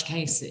of such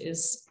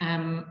cases.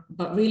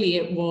 But really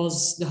it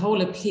was, the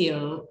whole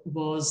appeal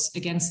was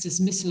against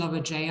dismissal of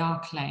a JR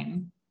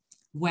claim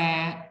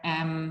where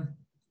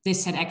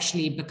this had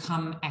actually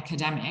become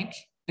academic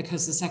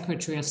because the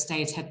Secretary of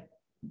State had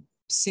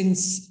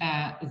since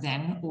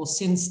then, or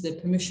since the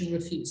permission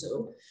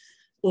refusal,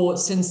 or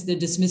since the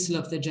dismissal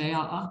of the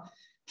JR,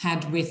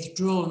 had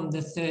withdrawn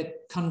the third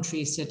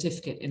country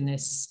certificate in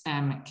this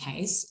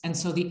case. And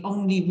so the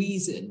only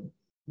reason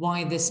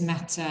why this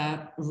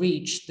matter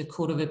reached the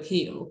Court of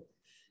Appeal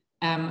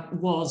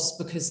was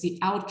because the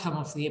outcome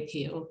of the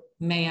appeal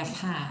may have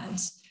had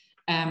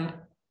an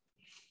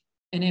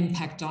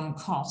impact on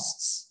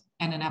costs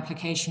and an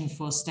application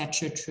for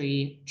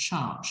statutory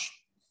charge.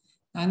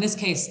 Now, in this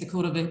case, the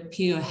Court of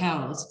Appeal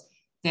held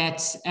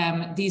that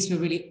these were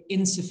really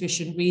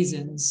insufficient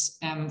reasons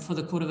for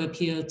the Court of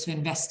Appeal to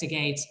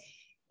investigate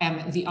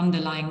the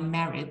underlying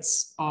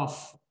merits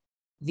of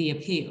the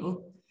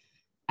appeal,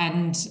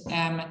 and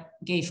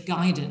gave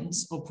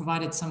guidance, or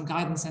provided some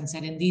guidance, and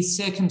said in these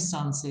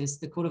circumstances,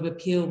 the Court of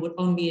Appeal would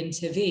only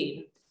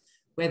intervene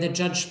where the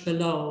judge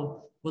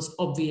below was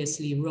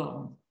obviously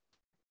wrong,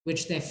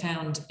 which they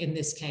found in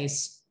this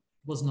case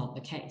was not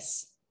the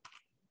case.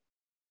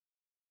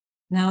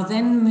 Now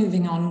then,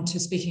 moving on to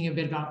speaking a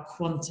bit about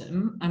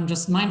quantum, I'm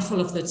just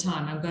mindful of the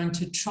time. I'm going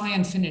to try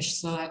and finish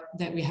so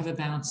that we have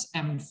about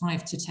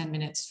 5 to 10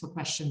 minutes for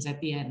questions at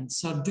the end.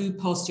 So do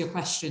post your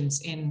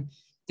questions in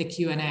the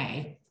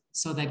Q&A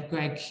so that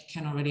Greg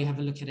can already have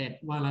a look at it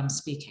while I'm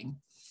speaking.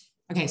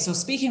 Okay, so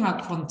speaking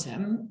about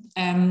quantum,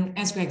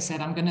 as Greg said,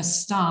 I'm going to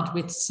start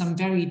with some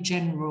very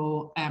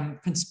general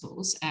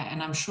principles,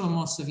 and I'm sure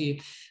most of you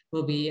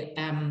will be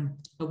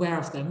aware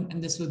of them,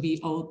 and this will be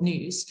old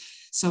news.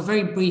 So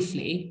very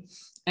briefly,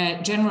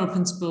 general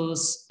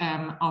principles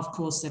are, of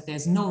course, that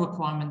there's no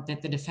requirement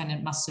that the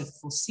defendant must have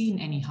foreseen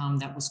any harm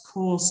that was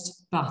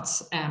caused, but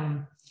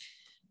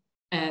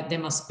they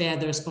must bear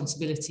the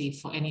responsibility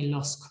for any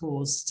loss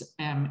caused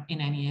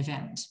in any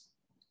event.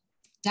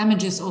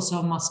 Damages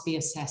also must be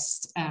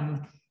assessed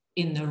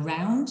in the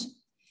round.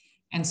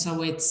 And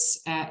so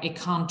it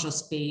can't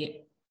just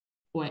be,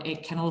 or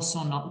it can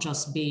also not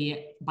just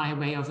be by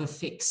way of a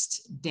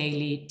fixed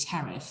daily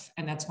tariff.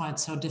 And that's why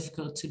it's so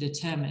difficult to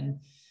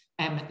determine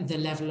the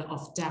level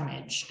of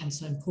damage, and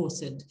so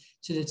important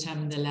to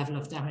determine the level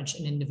of damage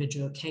in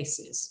individual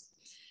cases.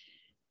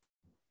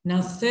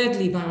 Now,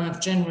 thirdly, by way of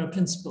general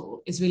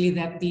principle, is really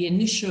that the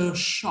initial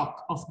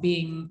shock of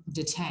being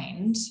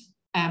detained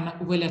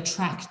will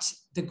attract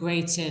the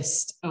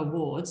greatest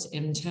awards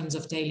in terms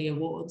of daily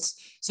awards.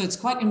 So it's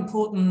quite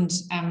important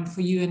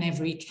for you in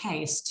every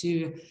case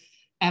to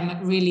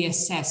really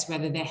assess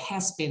whether there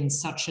has been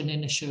such an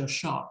initial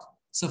shock.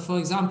 So for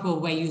example,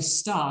 where you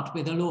start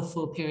with a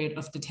lawful period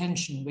of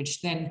detention,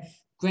 which then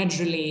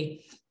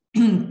gradually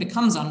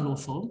becomes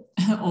unlawful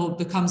or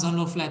becomes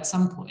unlawful at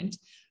some point,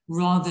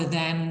 rather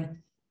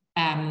than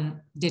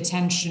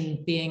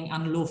detention being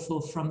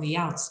unlawful from the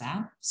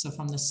outset, so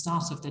from the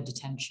start of the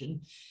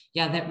detention,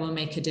 yeah, that will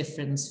make a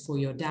difference for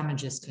your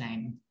damages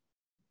claim.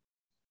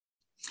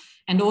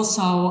 And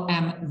also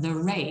the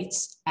rate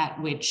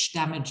at which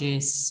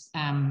damages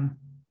are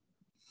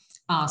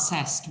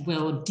assessed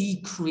will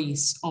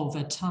decrease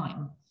over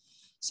time.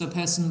 So a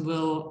person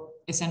will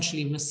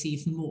essentially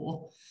receive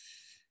more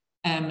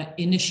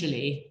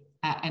initially,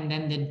 and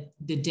then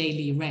the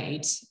daily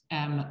rate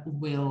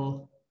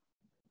will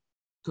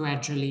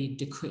gradually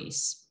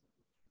decrease.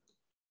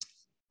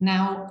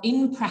 Now,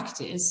 in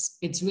practice,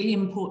 it's really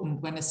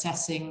important when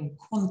assessing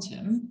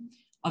quantum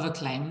of a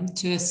claim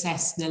to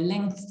assess the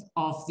length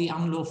of the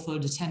unlawful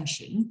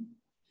detention,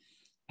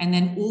 and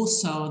then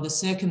also the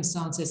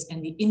circumstances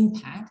and the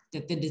impact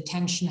that the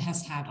detention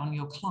has had on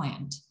your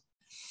client.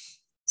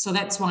 So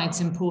that's why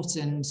it's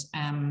important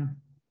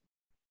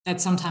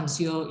that sometimes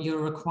you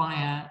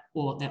require,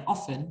 or that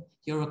often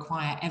you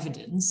require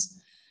evidence,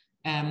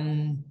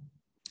 and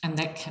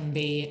that can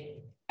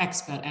be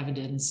expert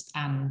evidence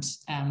and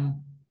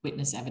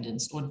witness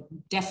evidence, or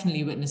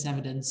definitely witness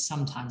evidence,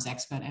 sometimes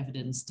expert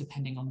evidence,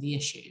 depending on the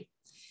issue.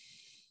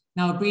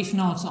 Now, a brief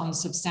note on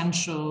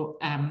substantial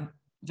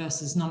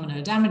versus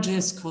nominal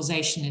damages.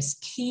 Causation is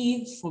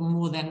key for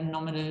more than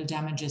nominal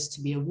damages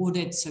to be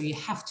awarded. So you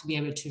have to be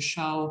able to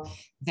show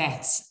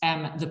that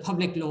the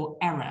public law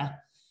error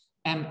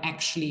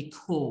actually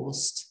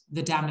caused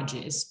the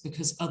damages,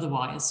 because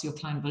otherwise your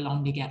client will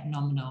only get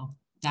nominal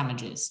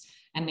damages.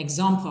 An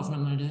example of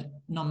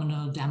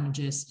nominal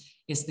damages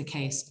is the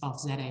case of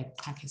Ceallaigh,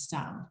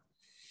 Pakistan.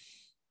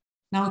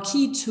 Now, a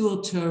key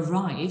tool to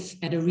arrive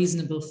at a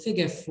reasonable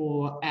figure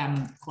for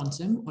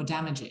quantum or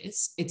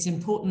damages, it's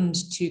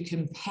important to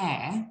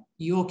compare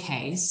your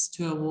case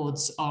to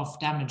awards of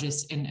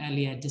damages in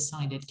earlier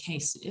decided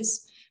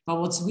cases. But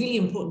what's really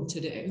important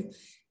to do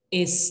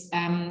is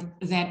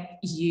that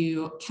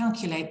you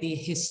calculate the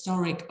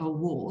historic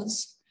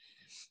awards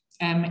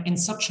in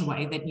such a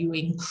way that you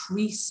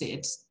increase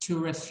it to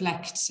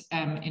reflect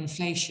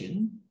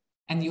inflation,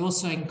 and you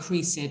also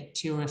increase it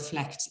to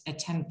reflect the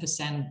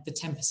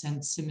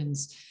 10%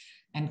 Simmons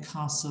and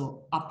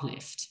Castle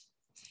uplift.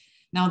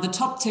 Now, the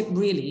top tip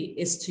really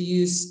is to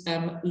use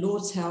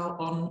Lawtel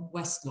on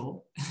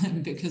Westlaw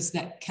because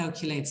that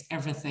calculates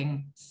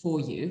everything for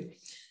you.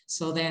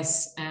 So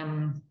there's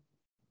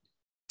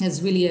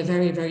really a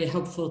very, very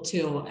helpful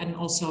tool and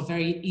also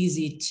very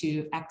easy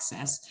to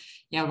access.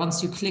 Yeah,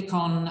 once you click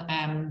on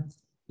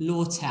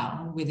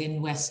Lawtel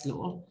within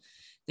Westlaw,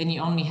 then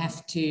you only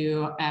have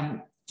to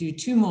do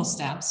two more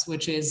steps,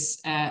 which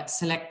is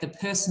select the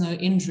personal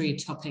injury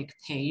topic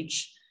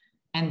page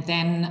and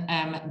then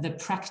the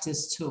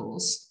practice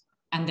tools.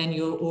 And then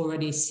you'll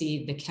already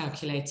see the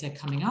calculator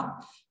coming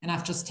up. And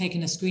I've just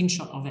taken a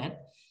screenshot of it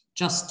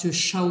just to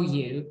show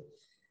you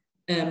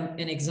an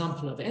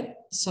example of it.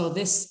 So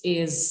this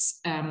is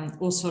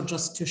also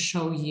just to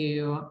show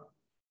you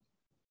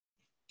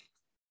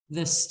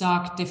the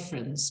stark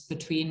difference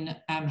between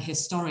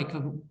historic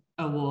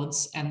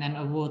awards and then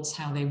awards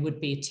how they would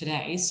be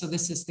today. So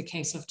this is the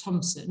case of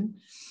Thompson,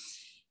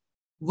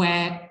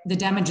 where the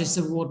damages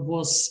award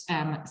was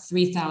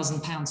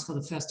 £3,000 for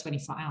the first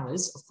 24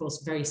 hours, of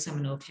course, very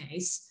seminal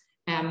case.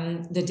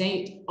 The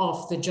date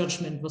of the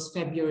judgment was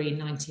February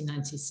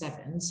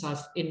 1997, so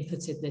I've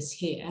inputted this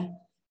here.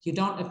 You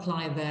don't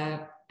apply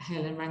the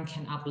Hale and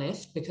Rankin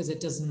uplift because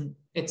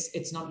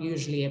it's not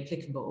usually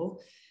applicable,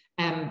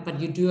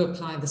 but you do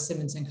apply the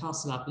Simmons and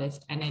Castle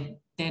uplift, and it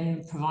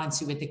then provides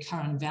you with the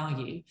current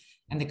value,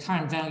 and the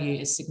current value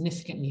is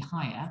significantly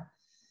higher.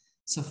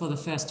 So for the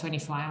first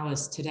 24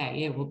 hours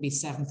today, it will be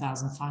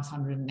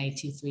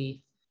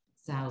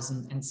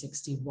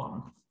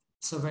 7,583,061.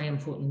 So very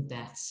important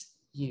that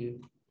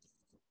you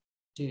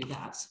do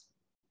that.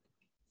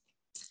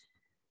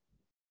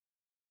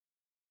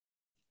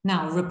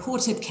 Now,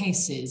 reported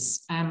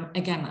cases.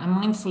 Again, I'm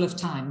mindful of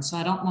time, so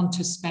I don't want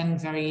to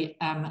spend very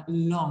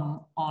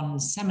long on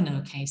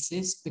seminal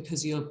cases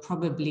because you'll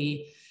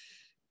probably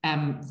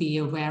be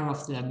aware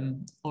of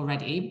them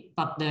already.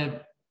 But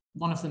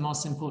one of the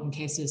most important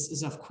cases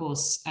is, of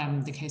course,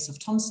 the case of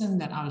Thompson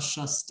that I was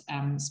just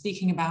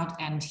speaking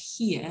about. And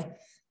here,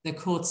 the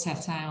court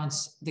set out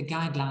the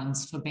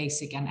guidelines for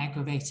basic and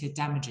aggravated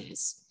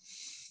damages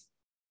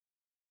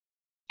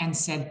and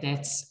said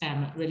that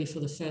really for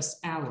the first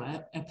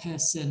hour, a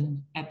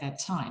person at that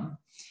time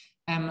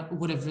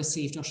would have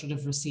received or should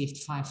have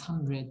received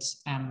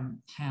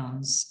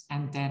 £500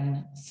 and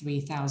then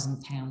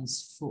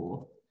 £3,000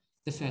 for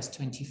the first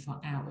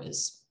 24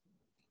 hours.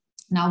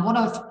 Now, what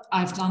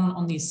I've done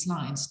on these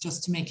slides,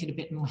 just to make it a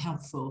bit more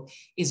helpful,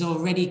 is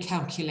already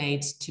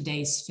calculate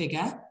today's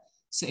figure.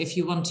 So if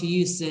you want to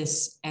use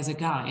this as a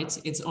guide,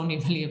 it's only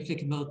really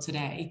applicable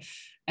today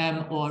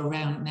or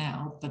around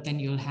now, but then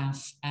you'll have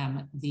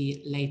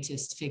the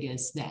latest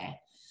figures there.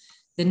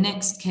 The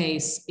next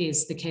case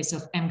is the case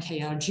of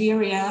MK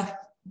Algeria.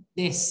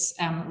 This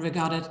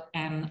regarded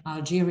an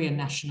Algerian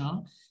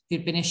national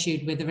who'd been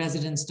issued with a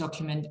residence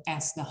document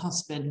as the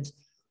husband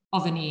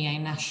of an EA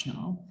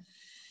national.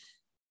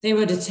 They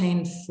were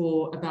detained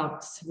for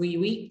about 3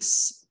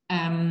 weeks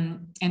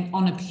and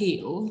on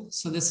appeal,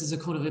 so this is a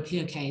Court of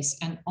Appeal case,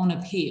 and on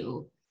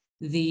appeal,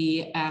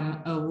 the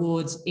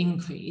awards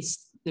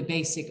increased, the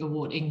basic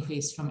award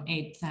increased from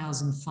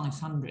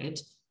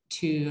 8,500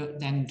 to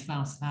then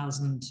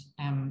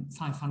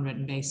 12,500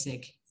 in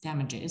basic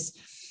damages.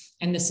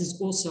 And this is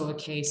also a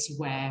case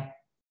where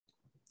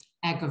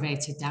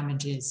aggravated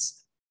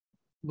damages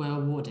were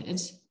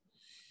awarded.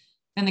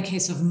 In the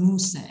case of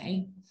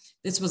Moussé,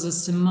 this was a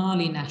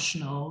Somali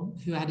national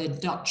who had a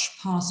Dutch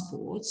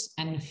passport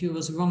and who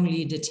was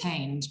wrongly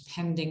detained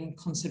pending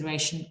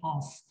consideration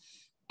of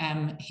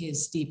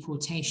his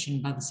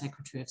deportation by the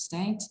Secretary of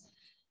State.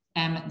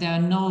 There are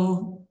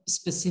no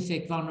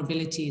specific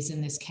vulnerabilities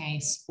in this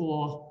case,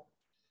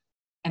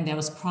 and there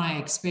was prior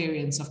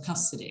experience of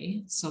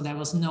custody, so there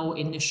was no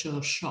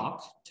initial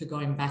shock to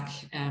going back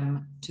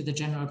to the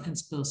general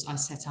principles I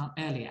set out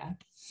earlier.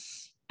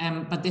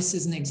 But this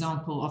is an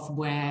example of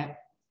where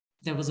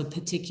there was a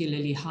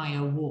particularly high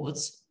award,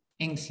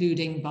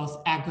 including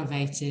both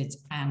aggravated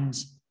and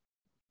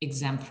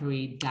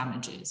exemplary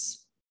damages.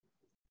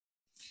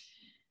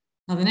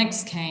 Now, the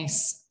next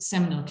case,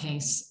 seminal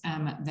case,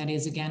 that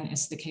is again,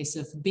 is the case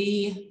of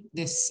B.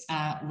 This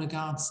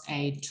regards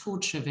a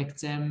torture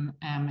victim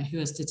who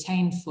was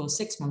detained for a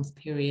 6-month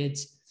period.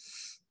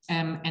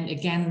 And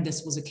again,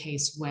 this was a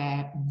case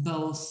where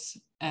both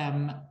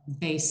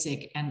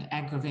basic and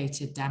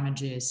aggravated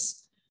damages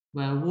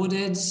were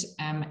awarded,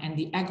 and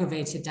the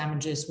aggravated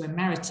damages were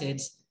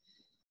merited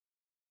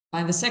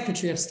by the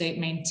Secretary of State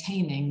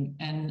maintaining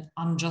an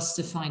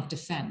unjustified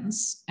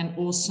defense and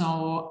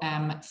also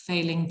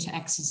failing to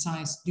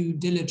exercise due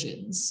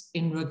diligence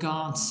in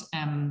regards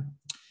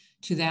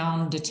to their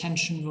own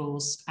detention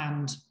rules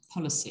and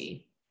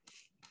policy.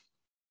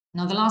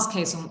 Now, the last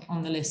case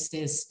on the list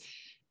is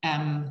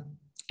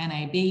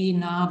NAB.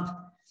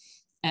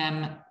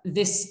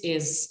 This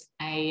is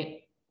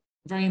a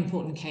very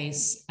important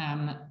case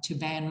to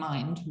bear in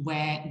mind,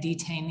 where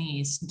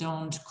detainees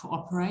don't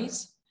cooperate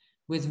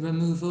with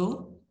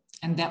removal,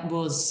 and that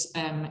was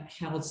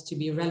held to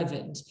be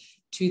relevant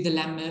to the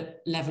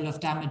level of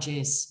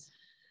damages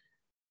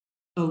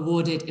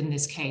awarded in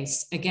this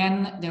case.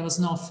 Again, there was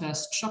no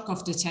first shock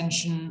of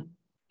detention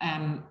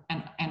and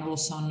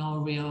also no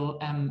real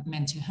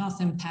mental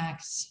health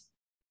impacts.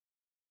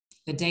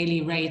 The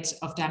daily rate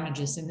of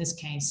damages in this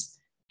case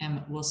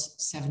was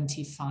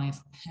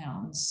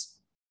 £75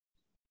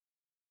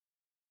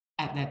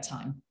 at that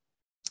time.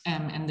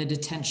 And the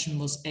detention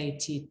was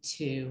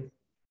 82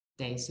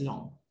 days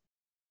long.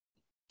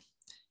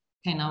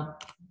 Okay, now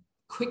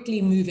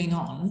quickly moving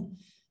on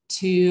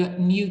to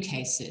new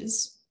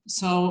cases.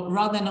 So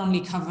rather than only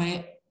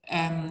covering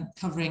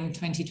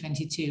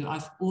 2022,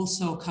 I've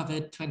also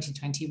covered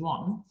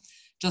 2021,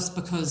 just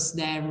because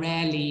there are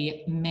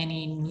rarely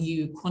many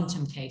new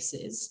quantum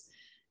cases.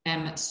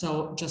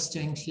 So just to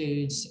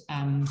include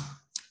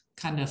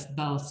kind of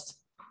both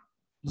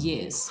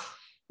years.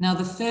 Now,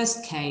 the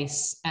first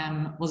case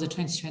was a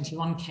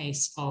 2021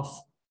 case of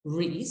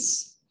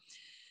Rees.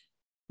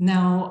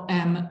 Now,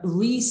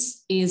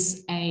 Rees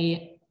is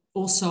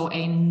also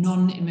a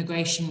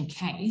non-immigration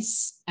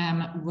case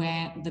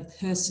where the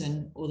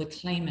person or the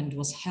claimant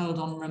was held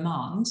on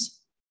remand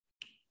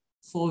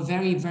for a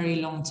very, very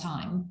long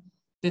time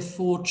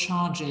before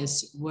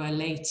charges were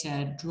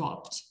later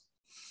dropped.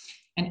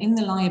 And in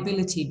the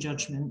liability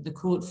judgment, the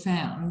court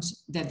found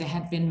that there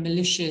had been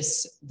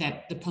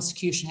that the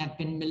prosecution had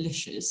been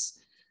malicious,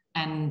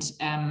 and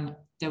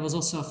there was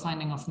also a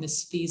finding of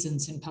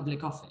misfeasance in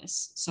public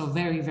office. So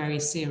very, very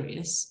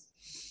serious.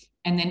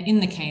 And then in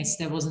the case,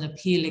 there was an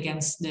appeal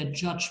against the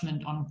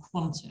judgment on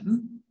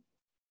quantum.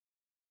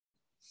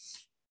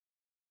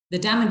 The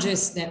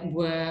damages that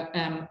were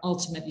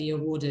ultimately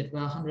awarded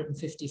were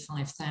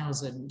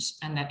 155,000,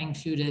 and that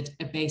included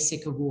a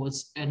basic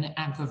awards, an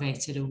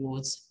aggravated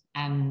awards,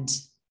 and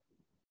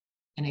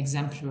an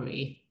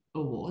exemplary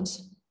award.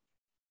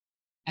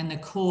 And the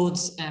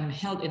courts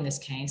held in this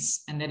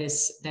case, and that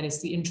is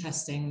the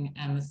interesting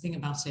thing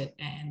about it,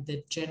 and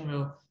the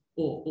general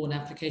or an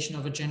application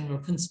of a general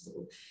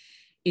principle,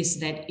 is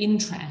that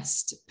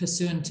interest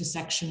pursuant to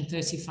Section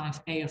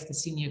 35A of the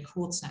Senior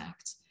Courts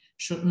Act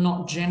should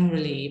not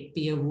generally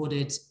be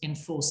awarded in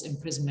false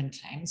imprisonment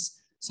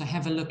claims. So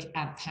have a look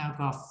at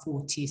paragraph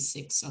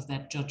 46 of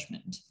that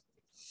judgment.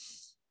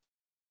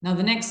 Now,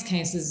 the next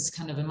case is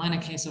kind of a minor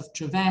case of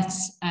Trevette.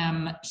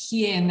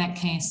 Here in that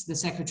case, the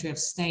Secretary of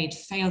State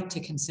failed to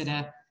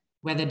consider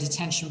whether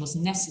detention was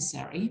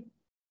necessary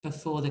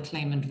before the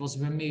claimant was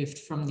removed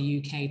from the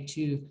UK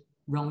to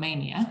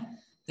Romania.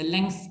 The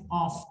length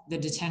of the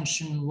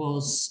detention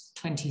was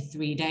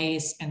 23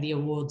 days, and the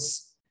award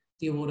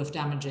of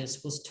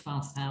damages was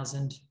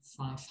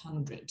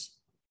 12,500.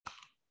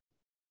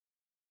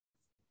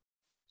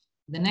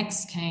 The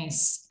next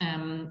case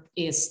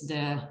is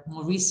the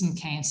more recent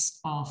case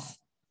of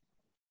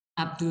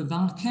Abdul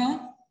Bakr.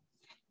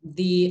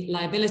 The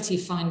liability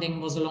finding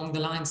was along the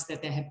lines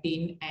that there had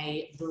been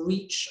a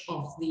breach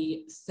of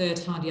the third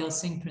Hardyal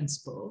Singh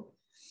principle,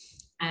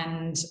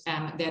 and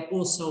there had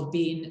also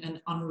been an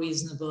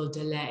unreasonable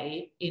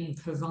delay in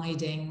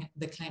providing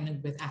the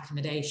claimant with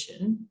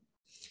accommodation.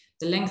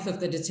 The length of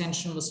the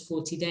detention was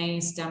 40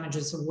 days.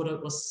 Damages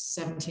awarded was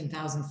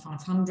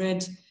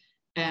 17,500.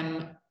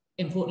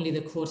 Importantly,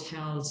 the court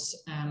held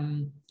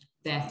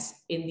that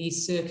in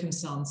these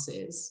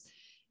circumstances,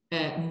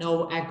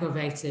 no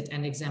aggravated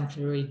and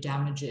exemplary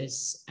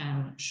damages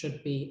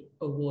should be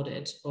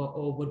awarded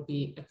or would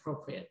be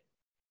appropriate.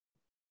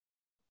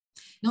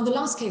 Now, the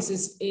last case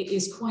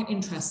is quite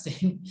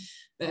interesting.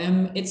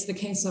 It's the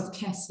case of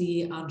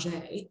Cassie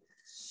RJ.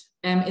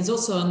 It's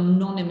also a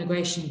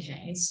non-immigration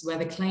case where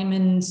the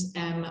claimant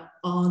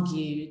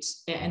argued,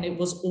 and it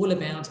was all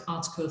about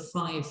Article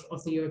 5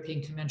 of the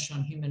European Convention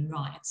on Human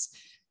Rights,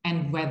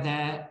 and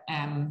whether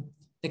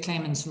the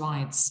claimant's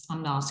rights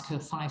under Article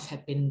 5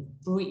 had been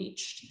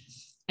breached.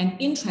 And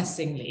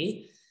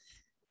interestingly,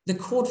 the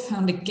court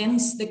found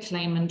against the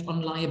claimant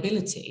on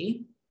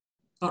liability,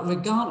 but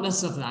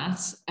regardless of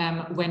that,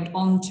 went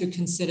on to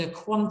consider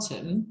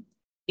quantum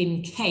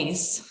in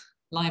case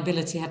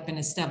liability had been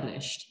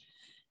established.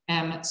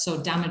 So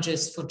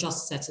damages for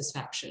just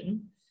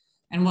satisfaction.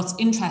 And what's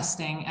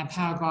interesting at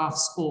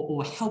paragraphs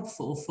or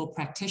helpful for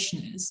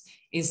practitioners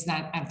is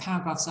that at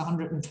paragraphs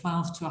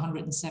 112 to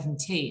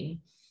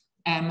 117,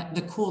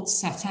 the court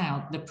set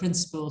out the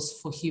principles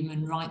for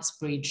human rights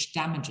breach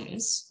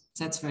damages.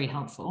 So that's very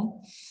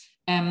helpful.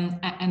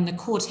 And the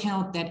court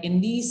held that in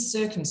these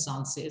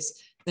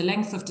circumstances, the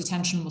length of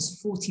detention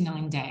was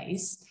 49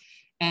 days.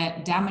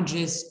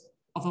 Damages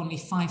of only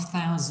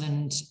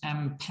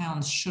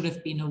 £5,000 should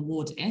have been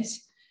awarded,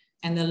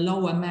 and the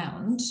low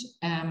amount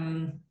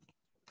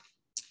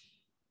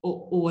the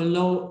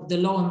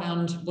low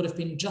amount would have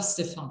been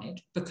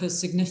justified because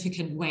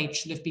significant weight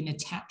should have been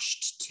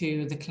attached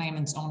to the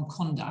claimant's own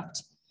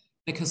conduct,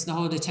 because the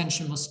whole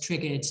detention was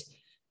triggered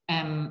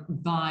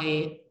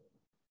by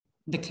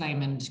the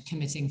claimant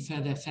committing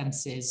further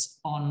offences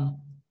on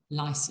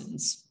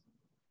licence.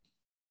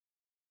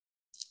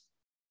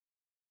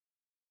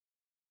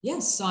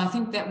 Yes, so I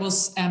think that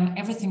was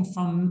everything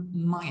from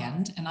my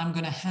end, and I'm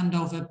going to hand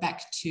over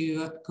back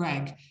to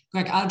Greg.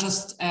 Greg, I'll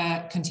just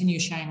continue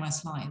sharing my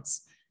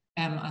slides,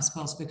 I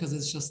suppose, because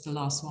it's just the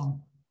last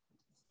one.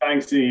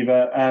 Thanks,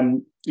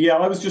 Eva. Yeah,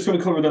 I was just going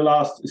to cover the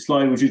last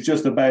slide, which is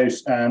just about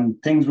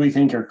things we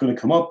think are going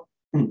to come up.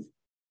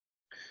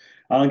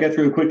 I'll get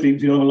through it quickly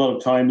because we don't have a lot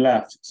of time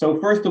left. So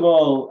first of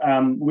all,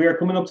 we are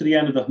coming up to the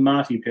end of the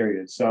Hamati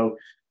period. So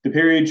the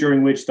period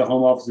during which the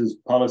Home Office's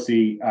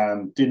policy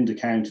didn't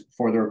account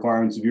for the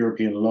requirements of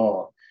European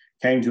law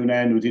came to an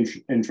end with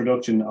the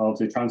introduction of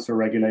the transfer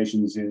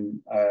regulations in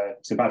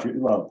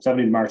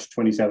 17th March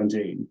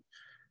 2017.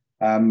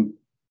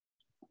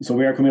 So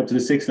we are coming up to the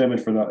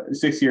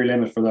six-year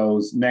limit for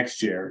those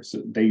next year.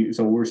 So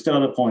we're still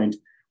at a point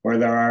where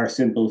there are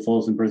simple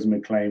false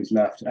imprisonment claims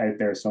left out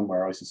there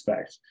somewhere, I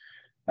suspect.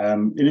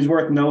 It is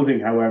worth noting,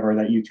 however,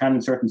 that you can,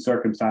 in certain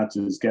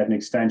circumstances, get an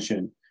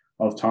extension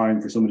of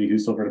time for somebody who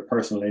suffered a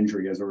personal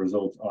injury as a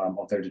result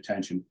of their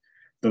detention,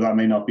 though that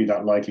may not be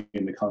that likely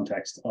in the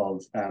context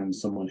of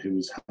someone who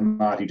is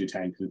Hamati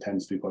detained, because it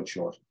tends to be quite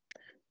short.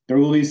 There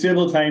will be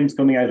civil claims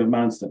coming out of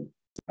Manston.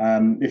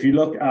 If you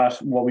look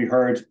at what we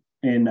heard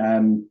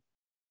in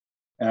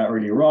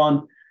earlier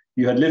on,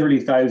 you had literally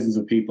thousands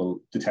of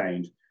people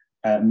detained,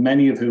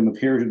 many of whom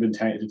appear to have been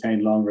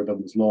detained longer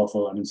than was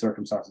lawful and in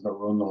circumstances that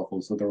were unlawful,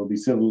 so there will be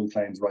civil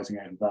claims rising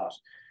out of that.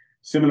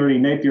 Similarly,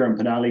 Napier and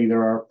Penally,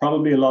 there are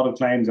probably a lot of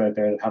claims out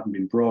there that haven't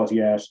been brought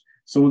yet.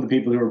 Some of the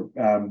people who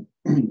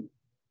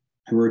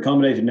were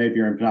accommodated in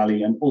Napier and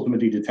Penally and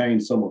ultimately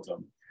detained, some of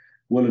them,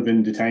 will have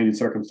been detained in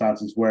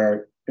circumstances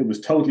where it was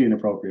totally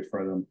inappropriate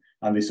for them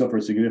and they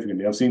suffered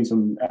significantly. I've seen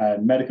some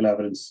medical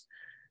evidence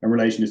in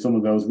relation to some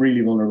of those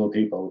really vulnerable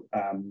people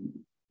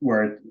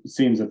where it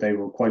seems that they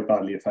were quite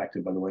badly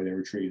affected by the way they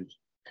were treated.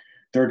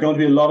 There are going to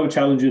be a lot of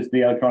challenges to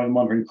the electronic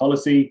monitoring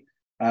policy.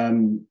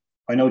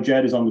 I know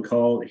Jed is on the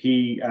call.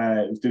 He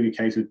was doing a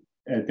case with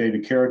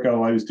David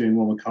Kiriko. I was doing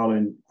one with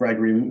Colin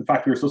Gregory. In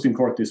fact, we were supposed to in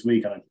court this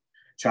week on a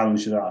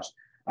challenge to that.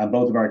 And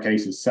both of our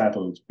cases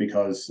settled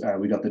because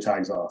we got the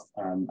tags off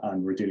and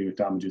we're dealing with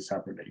damages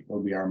separately.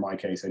 Well, we are in my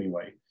case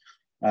anyway.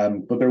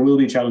 But there will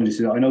be challenges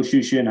to that. I know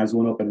Shushin has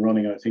one up and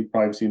running, and I think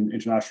Privacy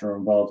International are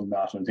involved in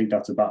that. And I think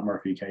that's a Bat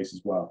Murphy case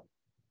as well.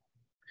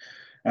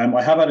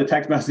 I have had a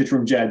text message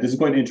from Jed. This is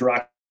quite an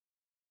interactive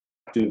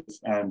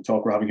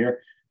talk we're having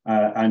here.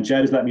 And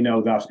Jed has let me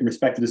know that in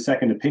respect to the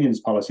second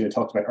opinions policy I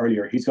talked about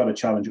earlier, he's got a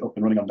challenge up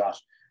and running on that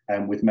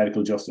with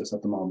medical justice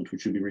at the moment,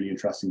 which should be really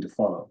interesting to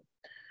follow.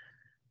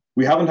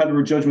 We haven't had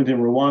a judgment in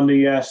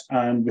Rwanda yet,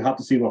 and we have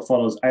to see what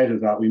follows out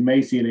of that. We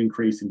may see an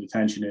increase in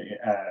detention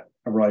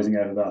arising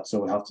out of that,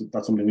 so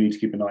that's something we need to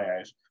keep an eye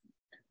out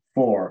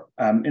for.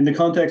 In the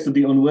context of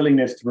the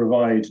unwillingness to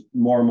provide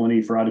more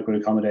money for adequate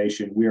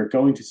accommodation, we are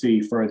going to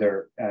see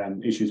further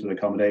issues with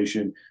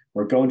accommodation.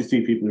 We're going to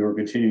see people who are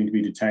continuing to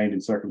be detained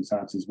in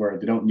circumstances where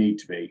they don't need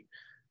to be.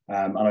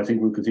 And I think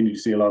we'll continue to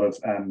see a lot of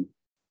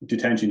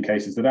detention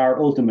cases that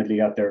are ultimately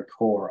at their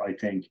core, I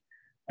think,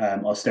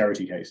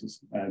 austerity cases.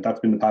 That's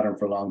been the pattern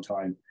for a long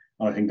time,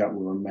 and I think that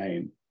will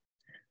remain.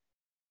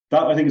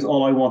 That, I think, is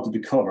all I wanted to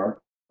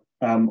cover.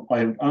 I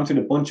have answered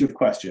a bunch of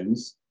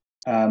questions.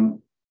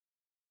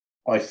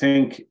 I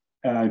think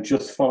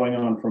just following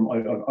on from,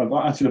 I've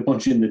answered a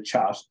bunch in the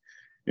chat.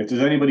 If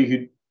there's anybody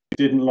who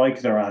didn't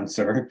like their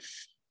answer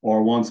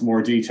or wants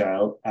more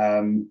detail,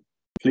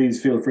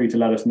 please feel free to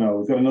let us know.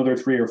 We've got another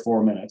 3 or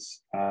 4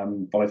 minutes,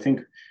 but I think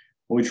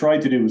what we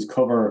tried to do was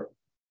cover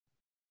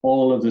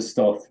all of the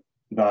stuff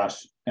that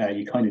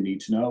you kind of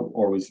need to know,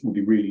 or would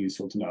be really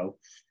useful to know,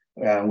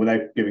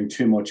 without giving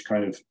too much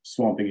kind of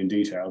swamping in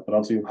detail. But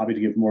obviously I'm happy to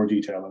give more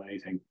detail on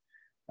anything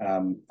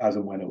as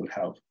and when it would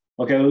help.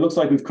 Okay, well, it looks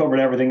like we've covered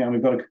everything, and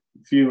we've got a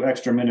few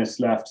extra minutes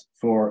left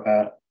for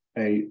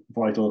a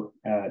vital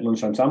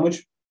lunchtime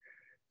sandwich.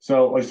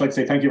 So I'd just like to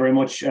say thank you very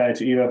much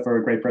to Eva for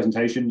a great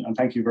presentation, and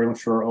thank you very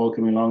much for all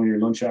coming along in your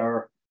lunch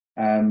hour.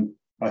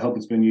 I hope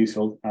it's been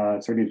useful.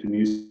 Certainly it's been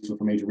useful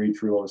for me to read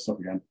through all this stuff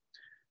again.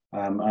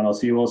 And I'll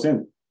see you all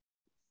soon.